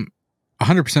am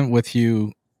 100% with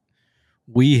you.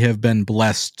 We have been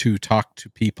blessed to talk to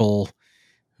people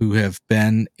who have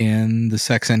been in the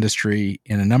sex industry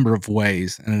in a number of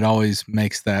ways, and it always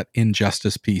makes that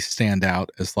injustice piece stand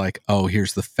out as like, oh,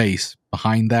 here's the face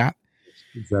behind that.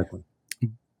 Exactly.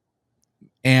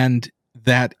 And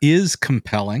that is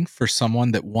compelling for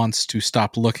someone that wants to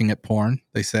stop looking at porn.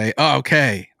 They say, oh,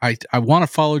 okay, I want to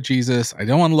follow Jesus. I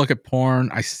don't want to look at porn.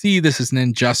 I see this as an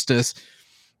injustice.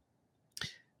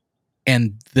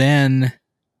 And then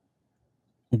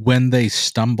when they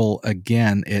stumble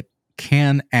again, it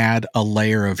can add a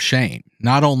layer of shame.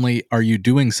 Not only are you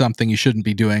doing something you shouldn't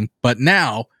be doing, but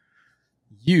now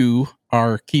you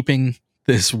are keeping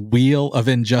this wheel of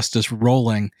injustice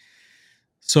rolling.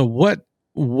 So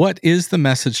what is the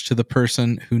message to the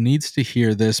person who needs to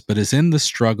hear this, but is in the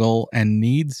struggle and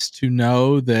needs to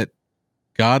know that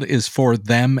God is for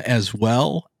them as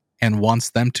well and wants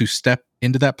them to step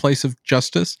into that place of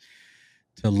justice,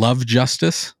 to love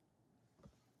justice?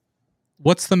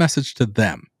 What's the message to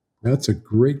them? That's a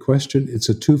great question. It's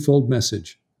a twofold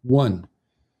message. One,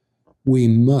 we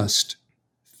must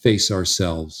face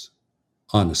ourselves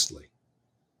honestly.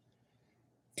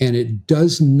 And it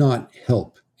does not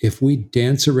help if we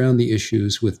dance around the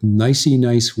issues with nicey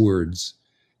nice words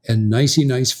and nicey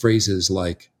nice phrases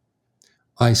like,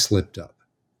 I slipped up.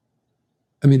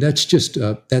 I mean, that's just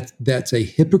that's a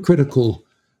hypocritical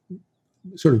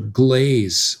sort of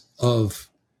glaze of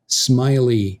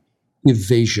smiley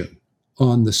evasion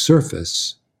on the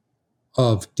surface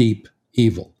of deep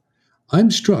evil. I'm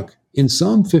struck in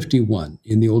Psalm 51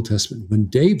 in the Old Testament when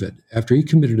David, after he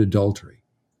committed adultery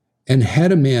and had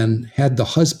the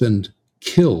husband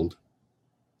killed,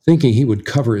 thinking he would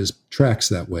cover his tracks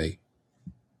that way,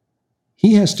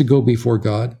 he has to go before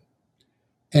God.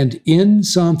 And in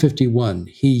Psalm 51,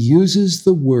 he uses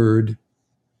the word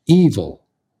evil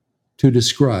to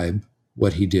describe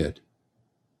what he did.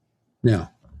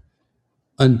 Now,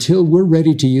 until we're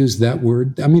ready to use that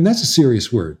word, I mean, that's a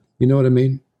serious word. You know what I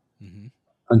mean? Mm-hmm.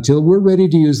 Until we're ready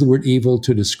to use the word evil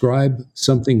to describe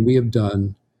something we have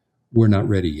done, we're not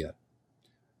ready yet.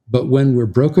 But when we're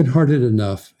brokenhearted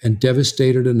enough and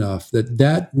devastated enough that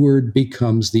that word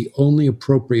becomes the only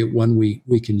appropriate one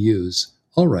we can use,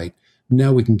 all right,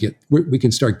 now we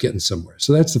can start getting somewhere.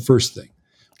 So that's the first thing.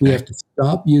 We have to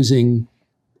stop using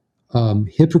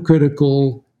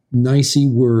hypocritical, nicey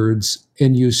words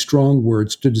and use strong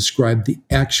words to describe the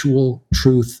actual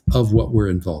truth of what we're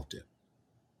involved in.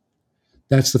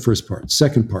 That's the first part.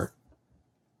 Second part,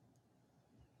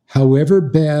 however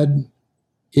bad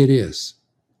it is,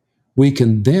 we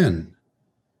can then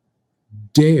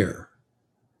dare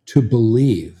to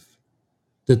believe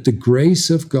that the grace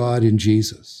of God in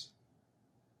Jesus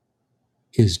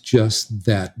is just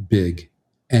that big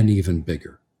and even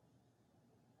bigger.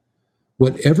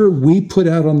 Whatever we put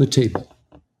out on the table,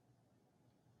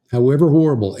 however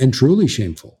horrible and truly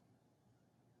shameful,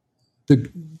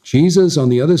 Jesus on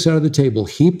the other side of the table,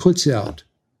 he puts out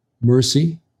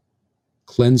mercy,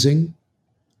 cleansing,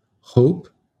 hope,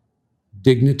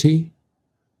 dignity,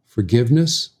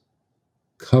 forgiveness,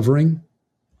 covering,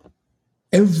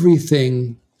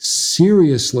 everything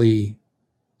seriously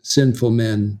sinful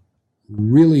men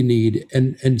really need,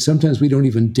 and sometimes we don't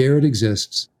even dare it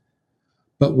exists.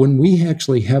 But when we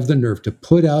actually have the nerve to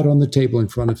put out on the table in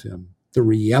front of him the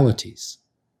realities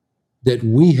that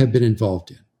we have been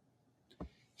involved in,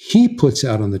 he puts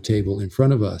out on the table in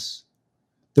front of us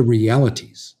the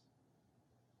realities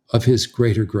of his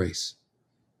greater grace.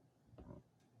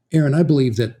 Aaron, I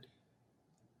believe that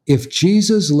if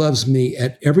Jesus loves me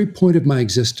at every point of my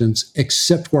existence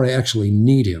except where I actually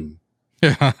need him,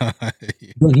 then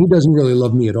he doesn't really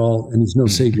love me at all, and he's no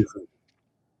savior for me.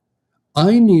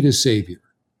 I need a savior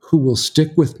who will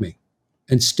stick with me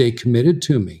and stay committed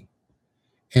to me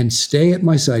and stay at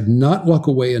my side, not walk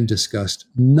away in disgust,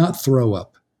 not throw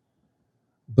up,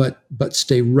 but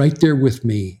stay right there with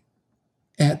me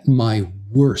at my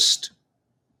worst.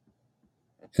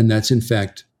 And that's, in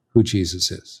fact, who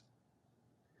Jesus is.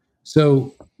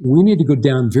 So we need to go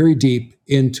down very deep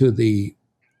into the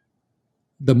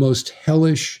most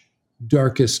hellish,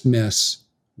 darkest mess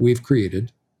we've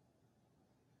created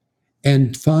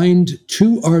and find,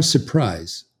 to our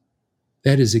surprise,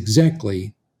 that is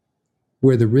exactly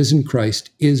where the risen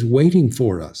Christ is waiting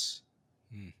for us.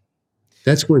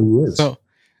 That's where he is. So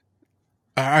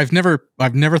I've never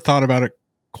thought about it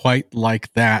quite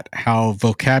like that, how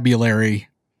vocabulary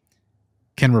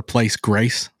can replace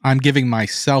grace. I'm giving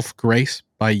myself grace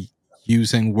by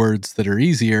using words that are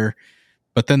easier,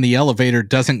 but then the elevator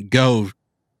doesn't go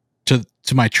to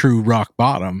my true rock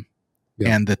bottom.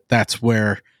 Yeah. And that's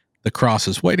where the cross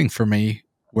is waiting for me,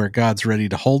 where God's ready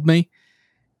to hold me,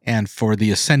 and for the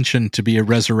ascension to be a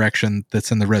resurrection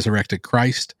that's in the resurrected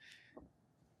Christ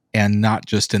and not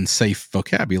just in safe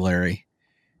vocabulary.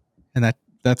 And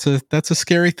that's a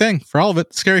scary thing for all of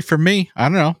it. Scary for me. I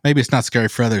don't know. Maybe it's not scary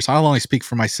for others. I'll only speak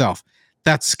for myself.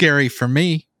 that's scary for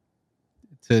me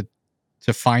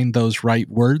to find those right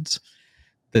words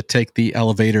that take the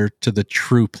elevator to the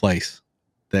true place,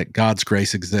 that God's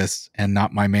grace exists and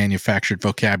not my manufactured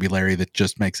vocabulary that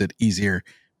just makes it easier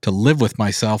to live with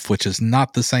myself, which is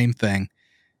not the same thing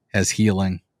as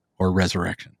healing or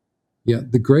resurrection. Yeah,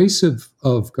 the grace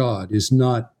of God is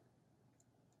not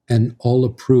an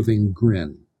all-approving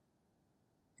grin.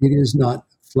 It is not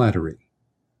flattery.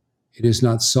 It is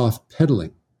not soft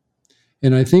pedaling.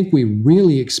 And I think we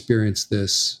really experience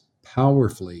this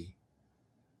powerfully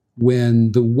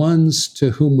when the ones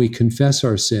to whom we confess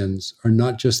our sins are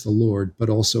not just the Lord, but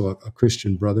also a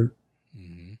Christian brother,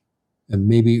 and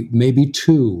maybe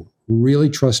two really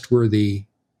trustworthy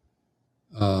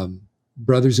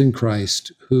brothers in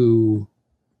Christ to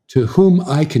whom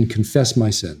I can confess my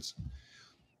sins.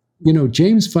 You know,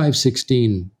 James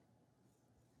 5:16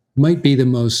 might be the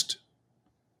most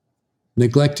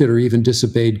neglected or even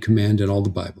disobeyed command in all the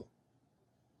Bible.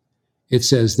 It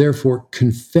says, therefore,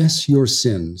 confess your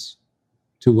sins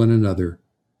to one another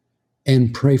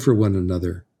and pray for one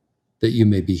another that you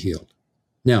may be healed.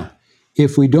 Now,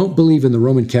 if we don't believe in the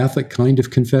Roman Catholic kind of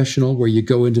confessional where you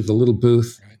go into the little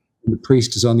booth, and the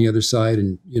priest is on the other side,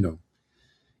 and, you know,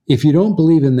 if you don't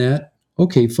believe in that,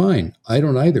 okay, fine. I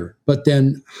don't either. But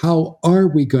then how are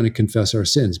we going to confess our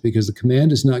sins? Because the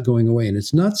command is not going away. And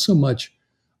it's not so much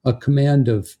a command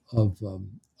of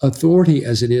authority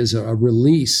as it is a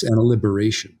release and a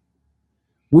liberation.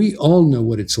 We all know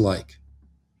what it's like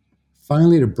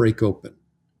finally to break open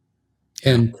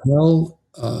and tell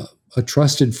a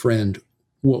trusted friend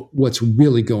what's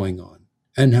really going on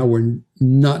and how we're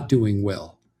not doing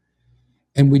well.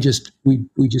 And we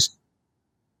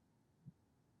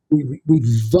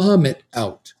vomit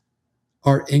out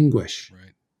our anguish,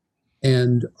 right,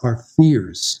 and our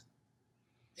fears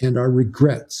and our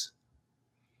regrets.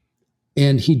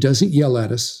 And he doesn't yell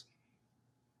at us.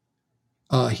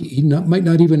 He might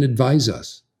not even advise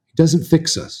us. He doesn't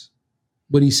fix us.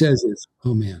 What he says is,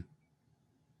 oh man,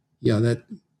 yeah,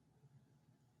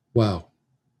 wow.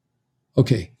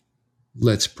 Okay,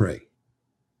 let's pray.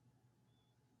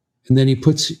 And then he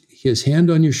puts his hand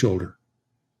on your shoulder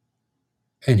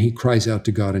and he cries out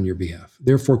to God on your behalf.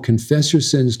 Therefore, confess your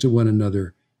sins to one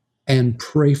another and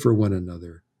pray for one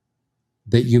another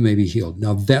that you may be healed.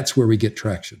 Now that's where we get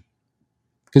traction,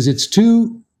 because it's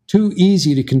too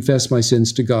easy to confess my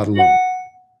sins to God alone.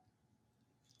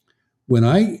 When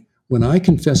I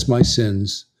confess my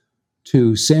sins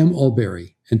to Sam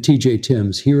Alberry and T.J.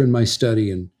 Timms here in my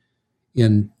study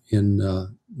in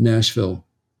Nashville,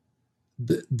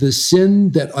 the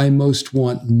sin that I most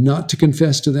want not to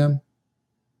confess to them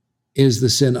is the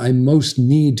sin I most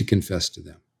need to confess to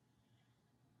them.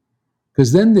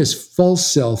 Because then this false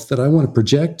self that I want to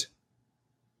project,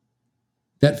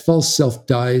 that false self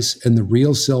dies and the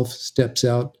real self steps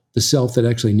out, the self that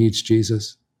actually needs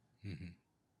Jesus. Mm-hmm.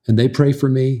 And they pray for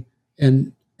me,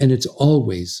 and it's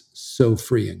always so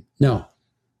freeing. Now,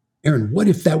 Aaron, what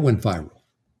if that went viral?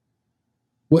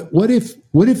 What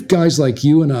if guys like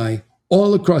you and I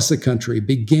all across the country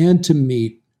began to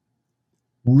meet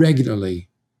regularly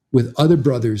with other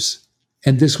brothers,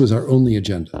 and this was our only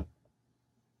agenda?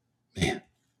 Man,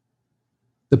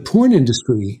 the porn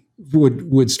industry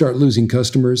would start losing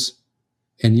customers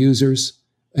and users,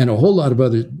 and a whole lot of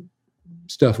other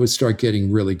stuff would start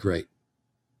getting really great.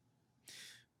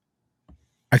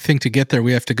 I think to get there,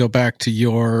 we have to go back to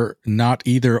your not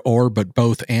either or, but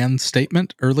both and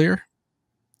statement earlier.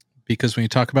 Because when you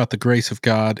talk about the grace of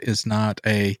God is not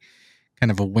a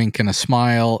kind of a wink and a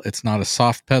smile, it's not a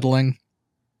soft pedaling,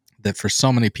 that for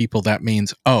so many people that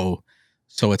means, oh,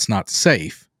 so it's not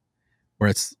safe.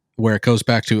 Where it goes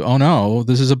back to, oh no,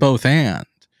 this is a both and.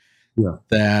 Yeah.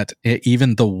 That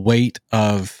even the weight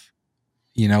of,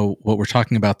 what we're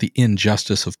talking about, the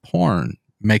injustice of porn,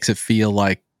 makes it feel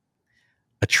like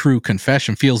a true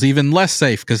confession feels even less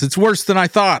safe because it's worse than I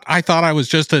thought. I thought I was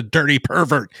just a dirty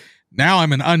pervert. Now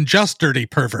I'm an unjust dirty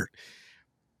pervert.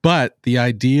 But the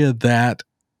idea that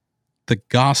the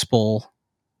gospel,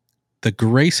 the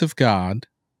grace of God,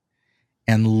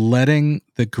 and letting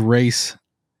the grace,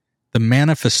 the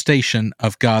manifestation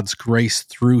of God's grace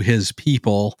through his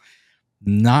people,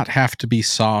 not have to be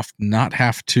soft, not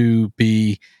have to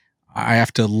be, I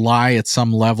have to lie at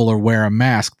some level or wear a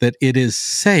mask, that it is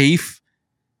safe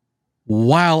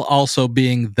while also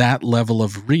being that level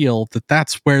of real,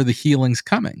 that's where the healing's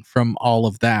coming from, all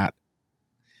of that.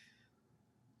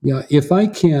 Yeah, if I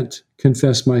can't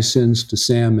confess my sins to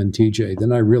Sam and TJ,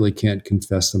 then I really can't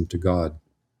confess them to God.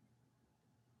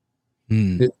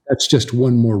 That's just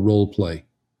one more role play.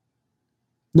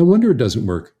 No wonder it doesn't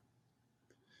work.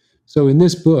 So in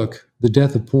this book, The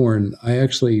Death of Porn, I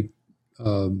actually,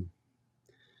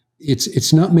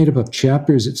 it's not made up of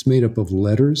chapters, it's made up of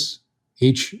letters.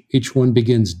 Each one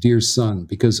begins, "Dear son,"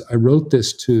 because I wrote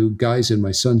this to guys in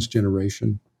my son's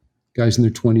generation, guys in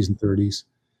their 20s and 30s.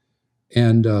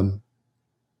 And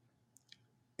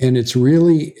it's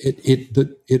really,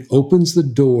 it opens the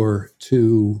door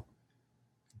to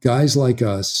guys like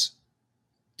us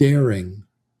daring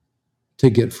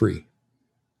to get free.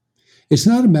 It's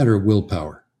not a matter of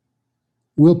willpower.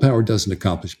 Willpower doesn't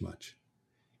accomplish much.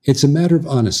 It's a matter of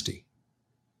honesty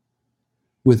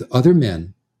with other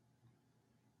men.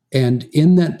 And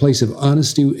in that place of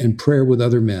honesty and prayer with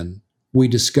other men, we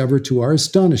discover to our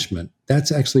astonishment,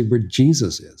 that's actually where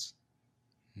Jesus is.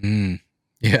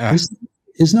 Yeah.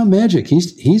 It's not magic.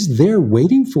 He's there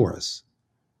waiting for us.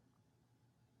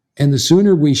 And the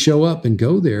sooner we show up and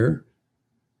go there,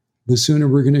 the sooner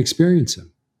we're going to experience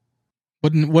him.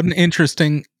 What an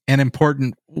interesting and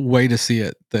important way to see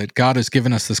it, that God has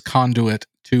given us this conduit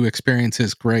to experience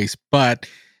his grace. But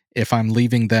if I'm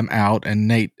leaving them out, and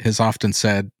Nate has often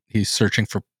said he's searching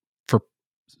for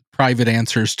private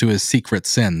answers to his secret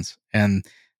sins, and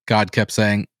God kept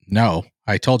saying, no,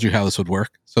 I told you how this would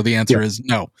work. So the answer is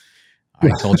no. I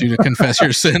told you to confess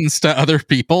your sins to other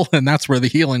people, and that's where the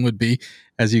healing would be,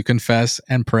 as you confess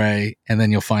and pray, and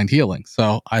then you'll find healing.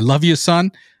 So I love you,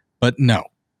 son, but no.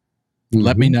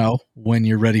 Let me know when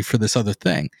you're ready for this other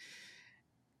thing.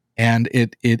 And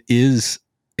it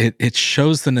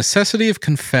shows the necessity of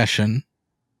confession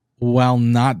while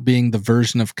not being the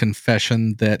version of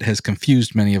confession that has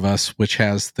confused many of us, which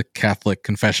has the Catholic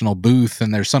confessional booth,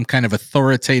 and there's some kind of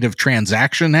authoritative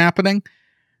transaction happening,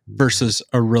 versus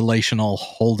a relational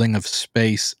holding of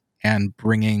space and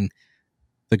bringing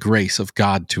the grace of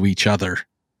God to each other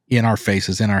in our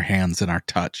faces, in our hands, in our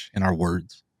touch, in our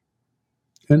words.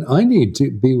 And I need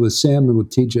to be with Sam and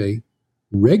with TJ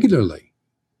regularly,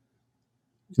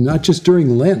 not just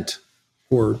during Lent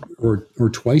or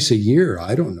twice a year.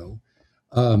 I don't know.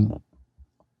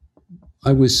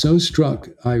 I was so struck.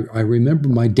 I remember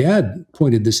my dad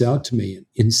pointed this out to me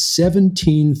in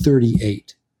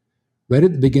 1738, right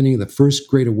at the beginning of the First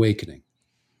Great Awakening.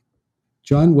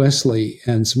 John Wesley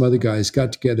and some other guys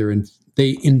got together and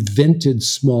they invented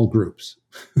small groups.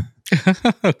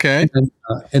 Okay.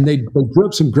 And they drew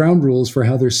up some ground rules for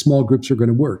how their small groups are going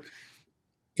to work.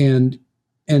 And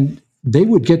they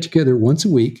would get together once a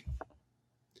week,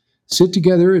 sit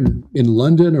together in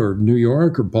London or New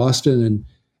York or Boston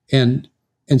and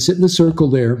sit in a circle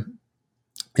there.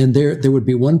 And there would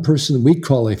be one person we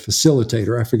call a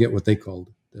facilitator. I forget what they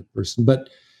called that person, but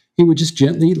he would just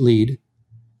gently lead,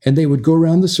 and they would go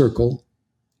around the circle,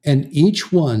 and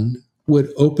each one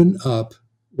would open up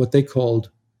what they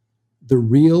called the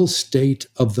real state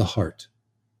of the heart.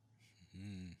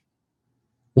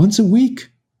 Once a week.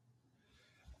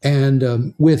 And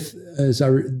the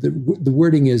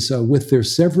wording is, with their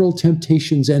several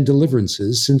temptations and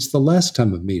deliverances since the last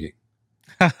time of meeting.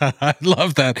 I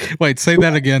love that. Wait, say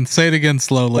that again. Say it again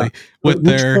slowly. With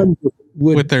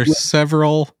their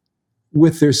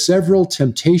several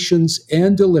temptations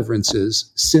and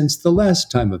deliverances since the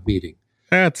last time of meeting.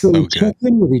 That's so good. Check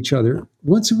in with each other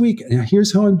once a week. Now,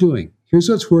 here's how I'm doing. Here's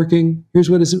what's working. Here's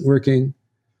what isn't working.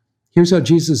 Here's how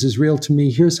Jesus is real to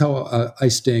me. Here's how I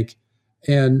stink.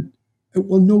 And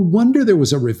well, no wonder there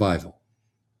was a revival.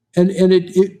 And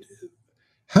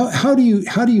how do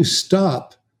you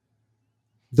stop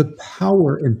the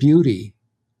power and beauty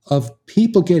of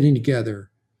people getting together,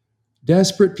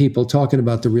 desperate people talking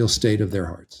about the real state of their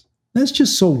hearts? That's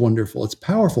just so wonderful. It's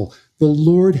powerful. The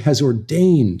Lord has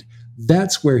ordained.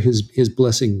 That's where his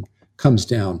blessing comes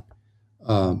down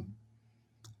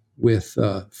with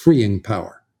freeing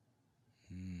power.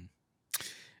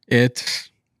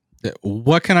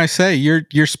 What can I say?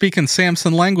 You're speaking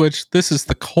Samson language. This is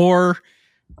the core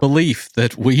belief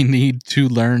that we need to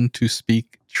learn to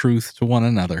speak truth to one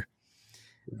another,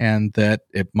 and that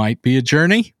it might be a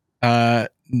journey. We're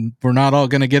not all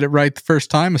going to get it right the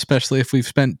first time, especially if we've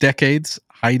spent decades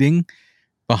hiding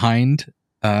behind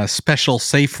special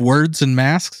safe words and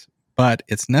masks, but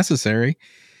it's necessary.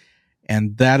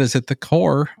 And that is at the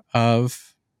core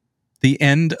of the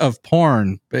end of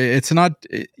porn.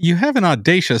 You have an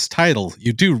audacious title.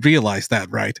 You do realize that,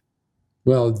 right?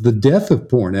 Well, the death of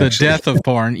porn, actually. The death of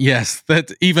porn. Yes.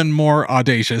 That's even more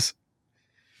audacious.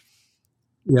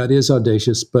 Yeah, it is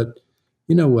audacious, but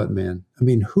you know what, man? I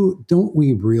mean, don't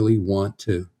we really want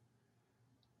to?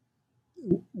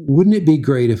 Wouldn't it be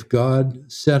great if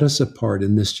God set us apart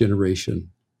in this generation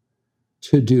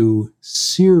to do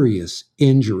serious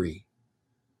injury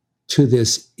to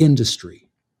this industry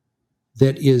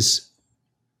that is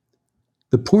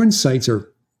The porn sites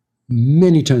are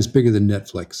many times bigger than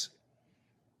Netflix.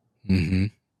 Mm-hmm.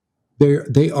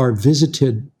 They are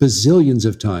visited bazillions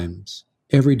of times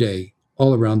every day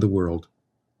all around the world.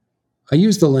 I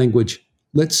use the language,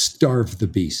 let's starve the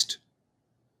beast.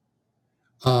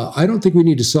 I don't think we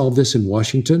need to solve this in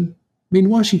Washington. I mean,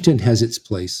 Washington has its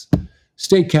place.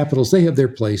 State capitals, they have their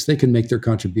place. They can make their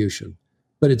contribution.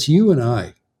 But it's you and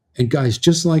I, and guys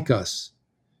just like us.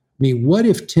 I mean, what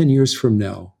if 10 years from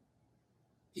now,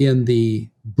 in the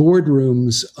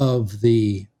boardrooms of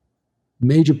the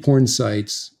major porn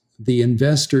sites, the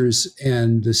investors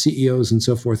and the CEOs and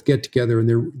so forth get together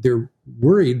and they're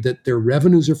worried that their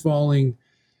revenues are falling,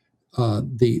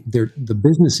 the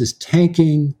business is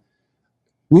tanking.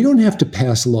 We don't have to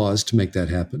pass laws to make that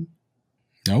happen.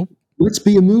 Nope. Let's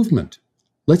be a movement.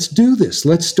 Let's do this.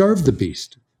 Let's starve the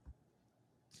beast.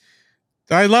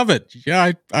 I love it.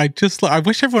 Yeah, I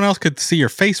wish everyone else could see your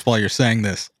face while you're saying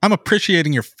this. I'm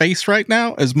appreciating your face right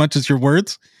now as much as your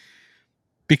words,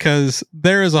 because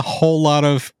there is a whole lot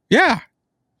of, yeah,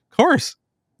 of course.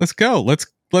 Let's go. Let's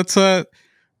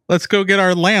go get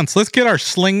our lance. Let's get our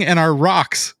sling and our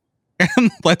rocks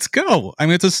and let's go. I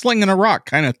mean, it's a sling and a rock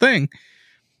kind of thing.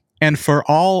 And for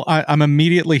all, I'm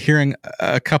immediately hearing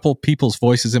a couple people's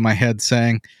voices in my head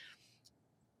saying,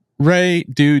 Ray,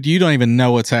 dude, you don't even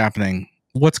know what's happening.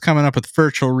 What's coming up with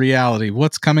virtual reality?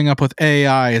 What's coming up with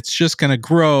AI? It's just going to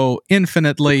grow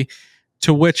infinitely.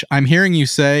 To which I'm hearing you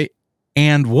say,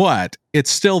 and what?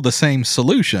 It's still the same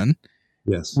solution.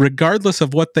 Yes. Regardless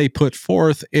of what they put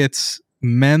forth, it's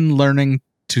men learning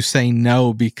to say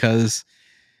no because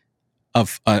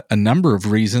of a number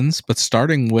of reasons, but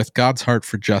starting with God's heart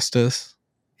for justice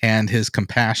and his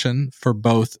compassion for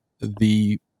both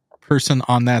the person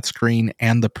on that screen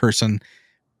and the person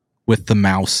with the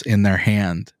mouse in their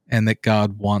hand, and that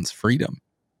God wants freedom.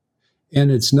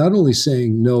 And it's not only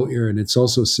saying no, Aaron, it's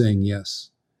also saying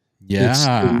yes.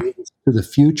 Yeah. It's to the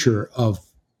future of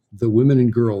the women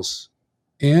and girls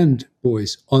and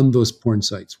boys on those porn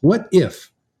sites. What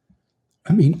if,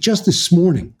 I mean, just this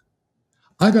morning,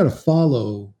 I got a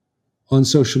follow on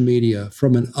social media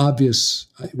from it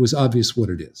was obvious what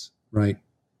it is, right?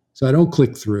 So I don't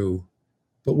click through.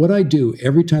 But what I do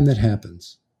every time that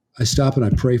happens, I stop and I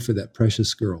pray for that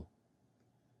precious girl.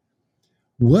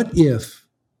 What if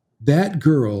that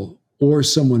girl or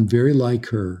someone very like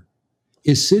her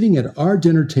is sitting at our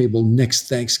dinner table next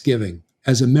Thanksgiving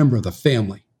as a member of the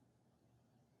family?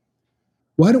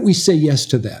 Why don't we say yes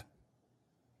to that?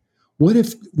 What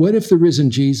if the risen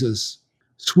Jesus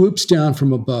swoops down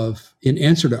from above in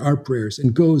answer to our prayers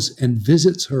and goes and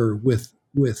visits her with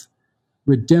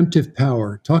redemptive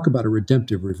power? Talk about a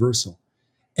redemptive reversal.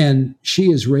 And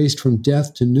she is raised from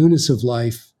death to newness of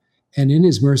life. And in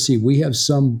his mercy, we have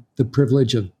the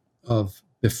privilege of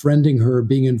befriending her,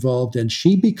 being involved, and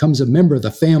she becomes a member of the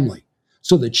family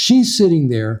so that she's sitting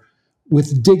there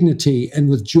with dignity and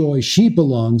with joy. She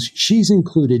belongs, she's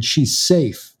included, she's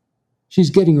safe. She's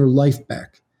getting her life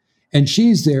back. And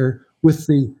she's there with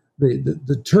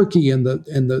the turkey and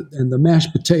the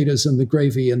mashed potatoes and the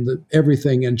gravy and the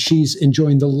everything, and she's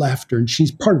enjoying the laughter, and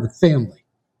she's part of the family.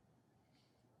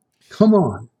 Come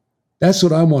on. That's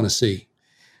what I want to see.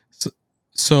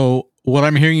 So what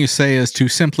I'm hearing you say is to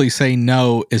simply say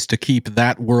no is to keep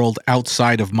that world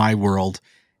outside of my world,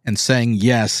 and saying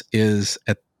yes is,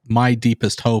 at my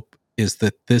deepest hope, is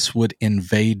that this would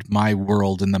invade my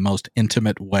world in the most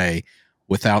intimate way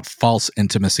without false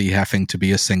intimacy having to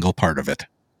be a single part of it.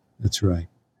 That's right.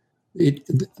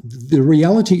 The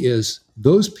reality is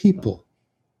those people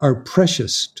are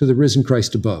precious to the risen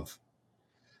Christ above.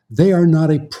 They are not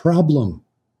a problem.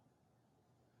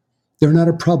 They're not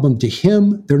a problem to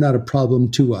him. They're not a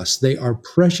problem to us. They are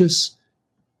precious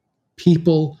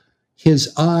people.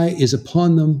 His eye is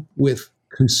upon them with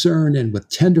concern and with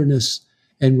tenderness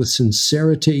and with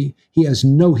sincerity. He has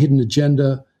no hidden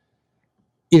agenda.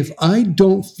 If I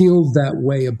don't feel that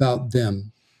way about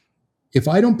them, if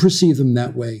I don't perceive them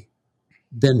that way,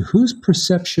 then whose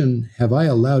perception have I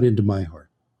allowed into my heart?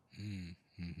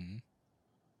 Mm-hmm.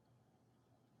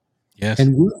 Yes.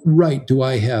 And what right do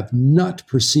I have not to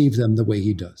perceive them the way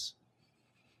he does?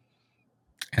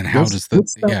 And how does that?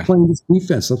 Let's stop playing this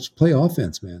defense. Let's play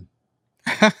offense, man.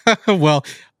 Well,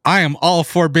 I am all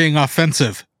for being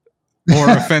offensive or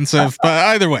offensive, but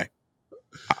either way,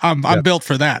 I'm built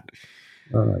for that.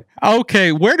 All right.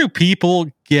 Okay, where do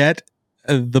people get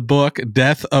the book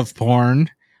Death of Porn,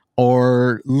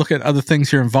 or look at other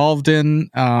things you're involved in?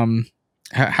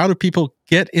 How do people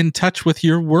get in touch with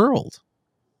your world?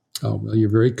 Oh, well, you're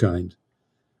very kind.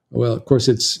 Well, of course,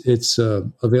 it's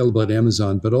available at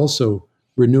Amazon, but also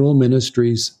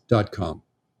renewalministries.com.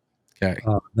 Okay.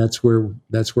 That's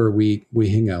where we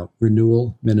hang out,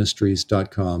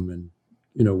 renewalministries.com. And,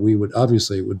 we would,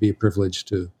 obviously it would be a privilege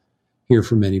to hear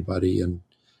from anybody. And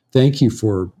thank you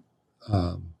for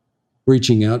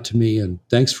reaching out to me. And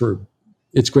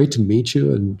it's great to meet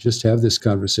you and just have this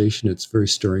conversation. It's very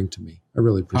stirring to me. I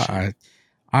really appreciate it.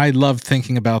 I love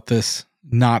thinking about this,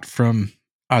 not from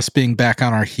us being back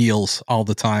on our heels all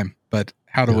the time, but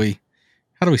how do we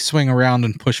swing around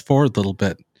and push forward a little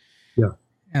bit? Yeah.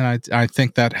 And I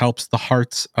think that helps the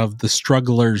hearts of the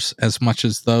strugglers as much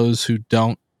as those who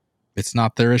don't. It's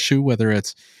not their issue, whether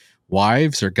it's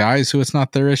wives or guys who it's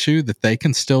not their issue, that they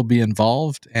can still be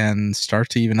involved and start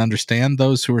to even understand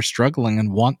those who are struggling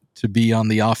and want to be on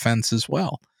the offense as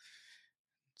well.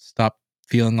 Stop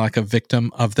feeling like a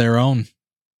victim of their own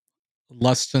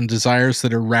lusts and desires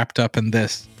that are wrapped up in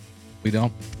this. We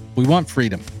want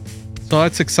freedom. So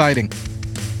that's exciting.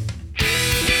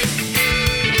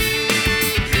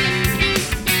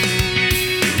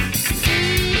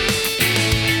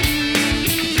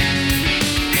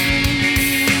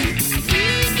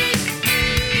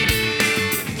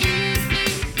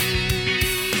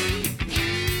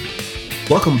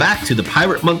 Welcome back to the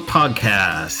Pirate Monk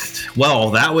Podcast.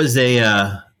 Well, that was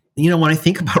when I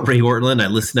think about Ray Ortlund, I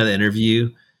listen to that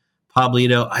interview,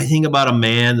 Pablo, I think about a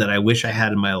man that I wish I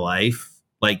had in my life,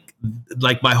 like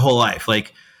my whole life,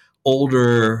 like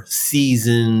older,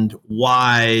 seasoned,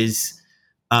 wise,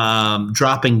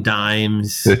 dropping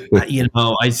dimes.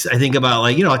 I think about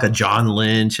like a John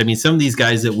Lynch. I mean, some of these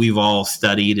guys that we've all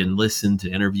studied and listened to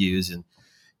interviews and,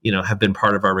 have been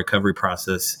part of our recovery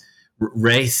process.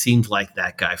 Ray seemed like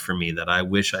that guy for me that I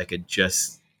wish I could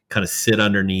just kind of sit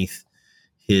underneath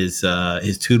his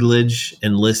tutelage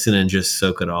and listen and just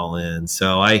soak it all in.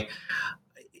 So I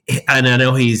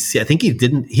know I think he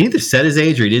either said his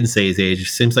age or he didn't say his age. It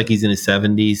seems like he's in his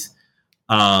 70s.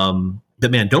 But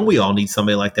man, don't we all need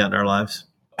somebody like that in our lives?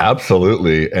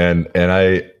 Absolutely. And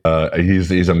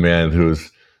he's a man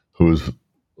who's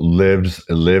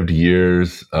lived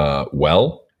years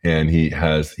well. And he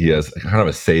has kind of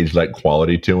a sage-like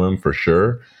quality to him for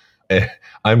sure. And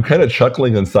I'm kind of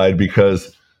chuckling inside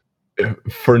because,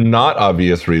 for not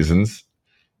obvious reasons,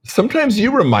 sometimes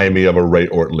you remind me of a Ray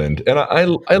Ortlund, and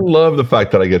I love the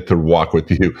fact that I get to walk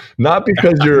with you. Not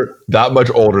because you're that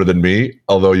much older than me,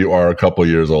 although you are a couple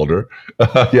years older.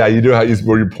 Yeah, you do.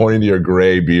 Where you're pointing to your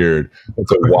gray beard.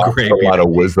 It's a lot of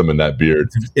wisdom in that beard.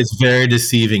 It's very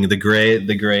deceiving. The gray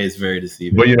is very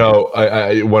deceiving. But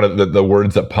I one of the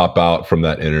words that pop out from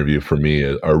that interview for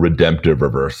me are redemptive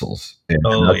reversals, and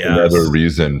that's another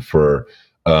reason for.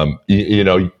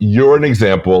 You're an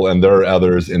example, and there are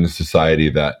others in society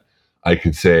that I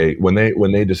could say when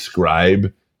they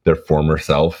describe their former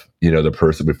self, the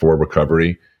person before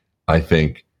recovery, I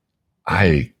think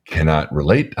I cannot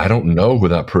relate. I don't know who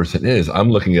that person is. I'm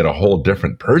looking at a whole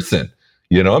different person.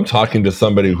 I'm talking to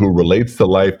somebody who relates to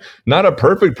life, not a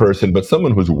perfect person, but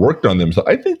someone who's worked on them. So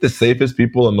I think the safest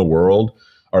people in the world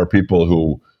are people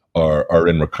who are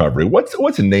in recovery.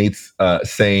 What's Nate's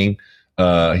saying?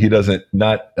 He doesn't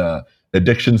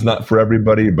addiction's not for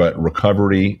everybody, but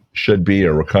recovery should be,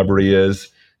 or recovery is,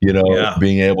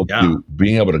 being able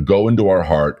to go into our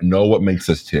heart, know what makes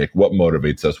us tick, what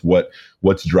motivates us,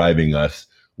 what's driving us,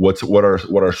 what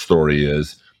our story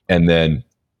is, and then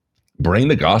bring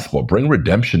the gospel, bring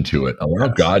redemption to it, allow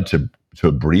God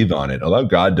to breathe on it, allow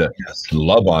God to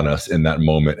love on us in that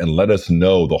moment, and let us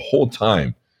know the whole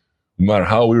time, no matter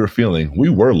how we were feeling, we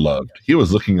were loved. He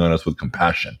was looking on us with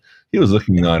compassion. He was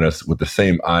looking on us with the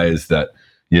same eyes that,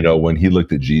 when he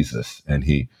looked at Jesus and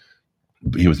he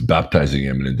was baptizing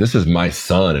him, and this is my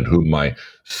son in whom my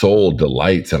soul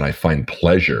delights and I find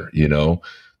pleasure,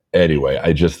 Anyway,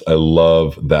 I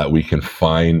love that we can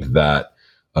find that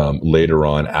later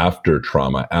on after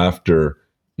trauma, after,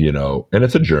 and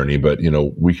it's a journey, but,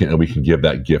 we can give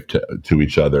that gift to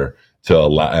each other to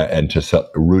allow and to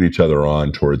root each other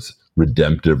on towards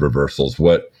redemptive reversals.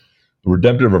 What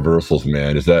redemptive reversals,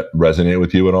 man, does that resonate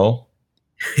with you at all?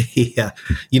 Yeah.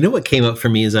 What came up for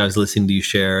me as I was listening to you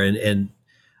share, and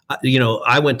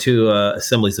I went to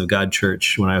Assemblies of God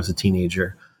Church when I was a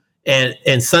teenager,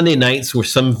 and Sunday nights were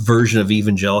some version of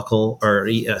evangelical or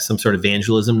some sort of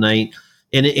evangelism night.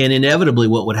 And inevitably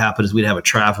what would happen is we'd have a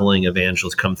traveling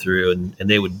evangelist come through and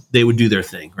they would do their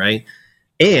thing. Right.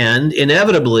 And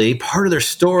inevitably part of their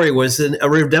story was a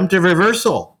redemptive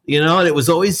reversal, and it was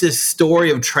always this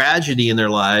story of tragedy in their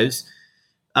lives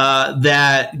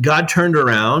that God turned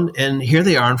around, and here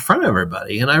they are in front of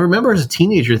everybody. And I remember as a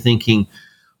teenager thinking,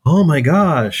 oh my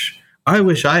gosh, I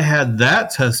wish I had that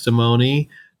testimony.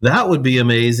 That would be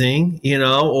amazing,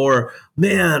 or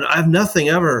man, I've nothing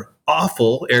ever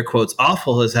awful, air quotes,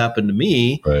 awful has happened to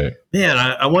me, right. Man,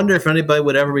 I wonder if anybody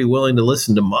would ever be willing to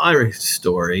listen to my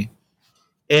story.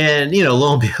 And,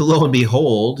 lo and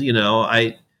behold,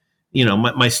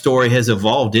 my story has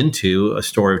evolved into a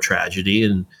story of tragedy,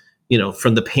 and,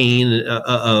 from the pain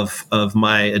of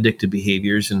my addictive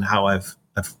behaviors and how I've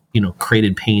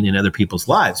created pain in other people's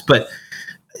lives. But,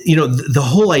 the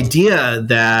whole idea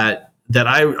that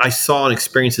I saw and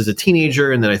experienced as a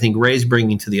teenager, and that I think Ray's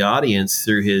bringing to the audience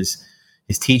through his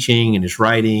teaching and his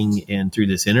writing and through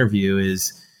this interview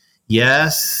is,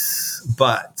 yes,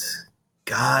 but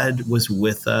God was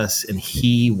with us and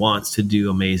he wants to do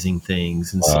amazing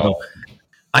things. And so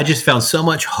I just found so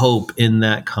much hope in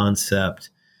that concept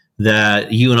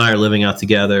that you and I are living out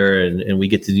together, and we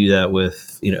get to do that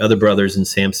with other brothers in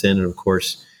Samson. And of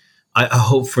course, I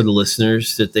hope for the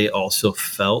listeners that they also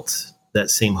felt that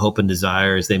same hope and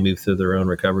desire as they move through their own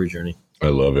recovery journey. I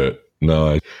love it.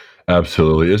 No,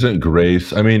 absolutely. Isn't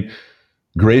grace? I mean,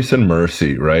 grace and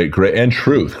mercy, right? And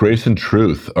truth. Grace and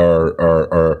truth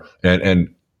are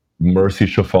and mercy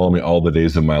shall follow me all the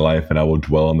days of my life, and I will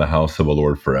dwell in the house of the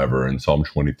Lord forever. In Psalm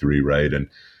 23, right? And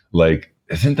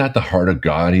isn't that the heart of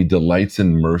God? He delights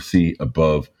in mercy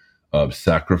above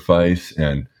sacrifice.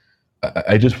 And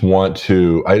I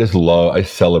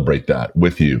celebrate that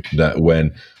with you,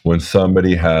 that when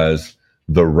somebody has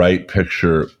the right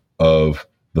picture of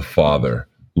the Father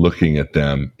looking at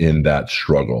them in that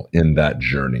struggle, in that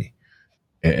journey,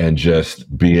 and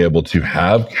just be able to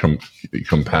have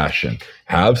compassion,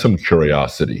 have some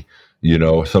curiosity,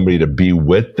 somebody to be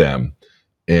with them.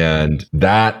 And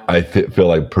that I feel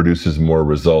like produces more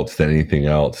results than anything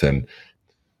else. And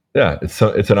yeah, it's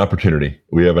an opportunity.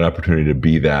 We have an opportunity to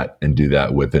be that and do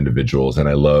that with individuals. And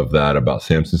I love that about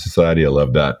Samson Society. I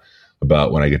love that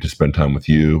about when I get to spend time with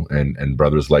you and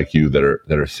brothers like you that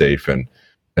are safe. And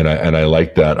I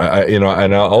like that. And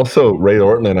I also Ray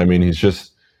Ortlund, I mean,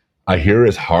 I hear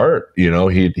his heart,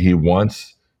 he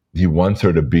wants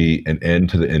there to be an end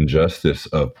to the injustice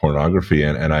of pornography.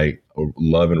 And I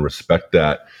love and respect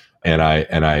that. And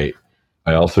I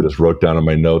also just wrote down in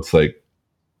my notes,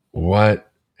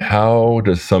 how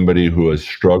does somebody who has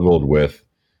struggled with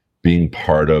being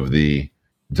part of the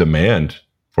demand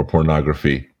for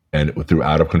pornography and through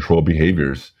out of control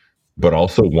behaviors, but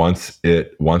also wants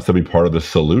to be part of the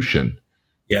solution,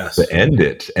 yes, to end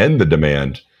the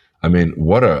demand. I mean,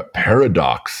 what a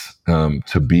paradox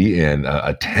to be in,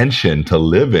 a tension to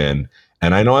live in.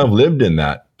 And I know I've lived in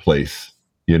that place,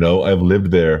 I've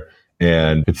lived there.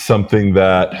 And it's something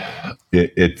that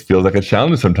it feels like a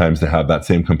challenge sometimes to have that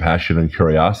same compassion and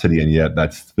curiosity. And yet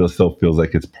that still feels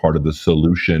like it's part of the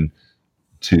solution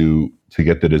to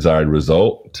get the desired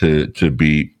result, to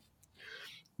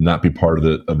not be part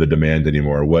of the demand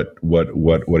anymore. What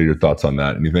are your thoughts on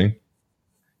that? Anything?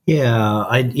 Yeah,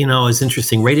 it's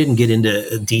interesting. Ray didn't get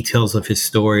into details of his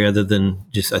story other than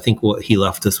just, I think what he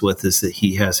left us with is that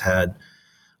he has had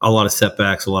a lot of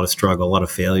setbacks, a lot of struggle, a lot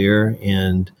of failure.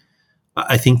 And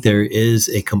I think there is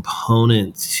a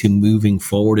component to moving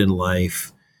forward in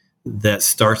life that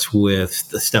starts with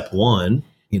the step one,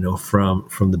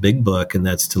 from the big book, and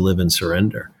that's to live in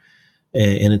surrender.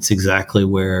 And it's exactly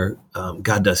where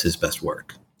God does his best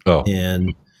work. Oh,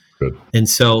 and good. And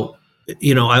so,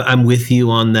 I'm with you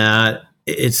on that.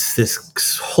 It's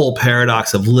this whole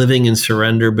paradox of living in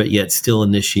surrender, but yet still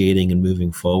initiating and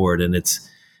moving forward. And it's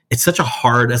such a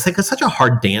hard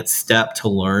dance step to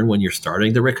learn when you're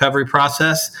starting the recovery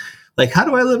process. Like, how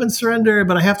do I live in surrender?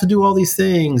 But I have to do all these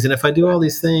things. And if I do all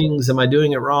these things, am I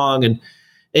doing it wrong? And,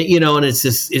 and it's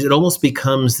just, it almost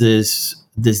becomes this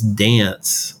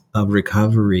dance of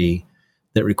recovery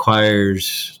that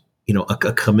requires,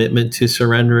 a commitment to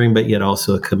surrendering, but yet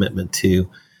also a commitment to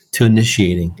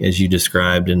initiating, as you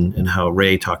described, and how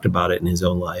Ray talked about it in his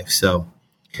own life. So,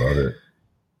 love it.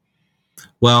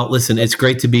 Well, listen, it's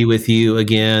great to be with you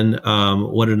again.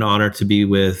 What an honor to be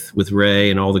with Ray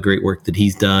and all the great work that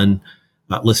he's done.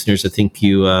 Listeners, I think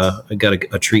you got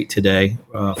a treat today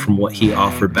from what he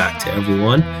offered back to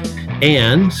everyone.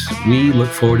 And we look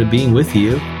forward to being with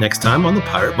you next time on the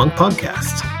Pirate Monk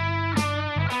Podcast.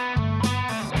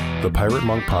 The Pirate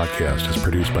Monk Podcast is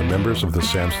produced by members of the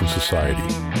Samson Society.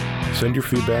 Send your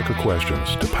feedback or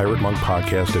questions to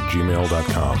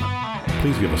piratemonkpodcast@gmail.com.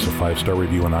 Please give us a 5-star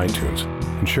review on iTunes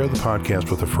and share the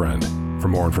podcast with a friend. For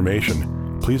more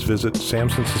information, please visit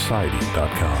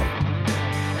samsonsociety.com.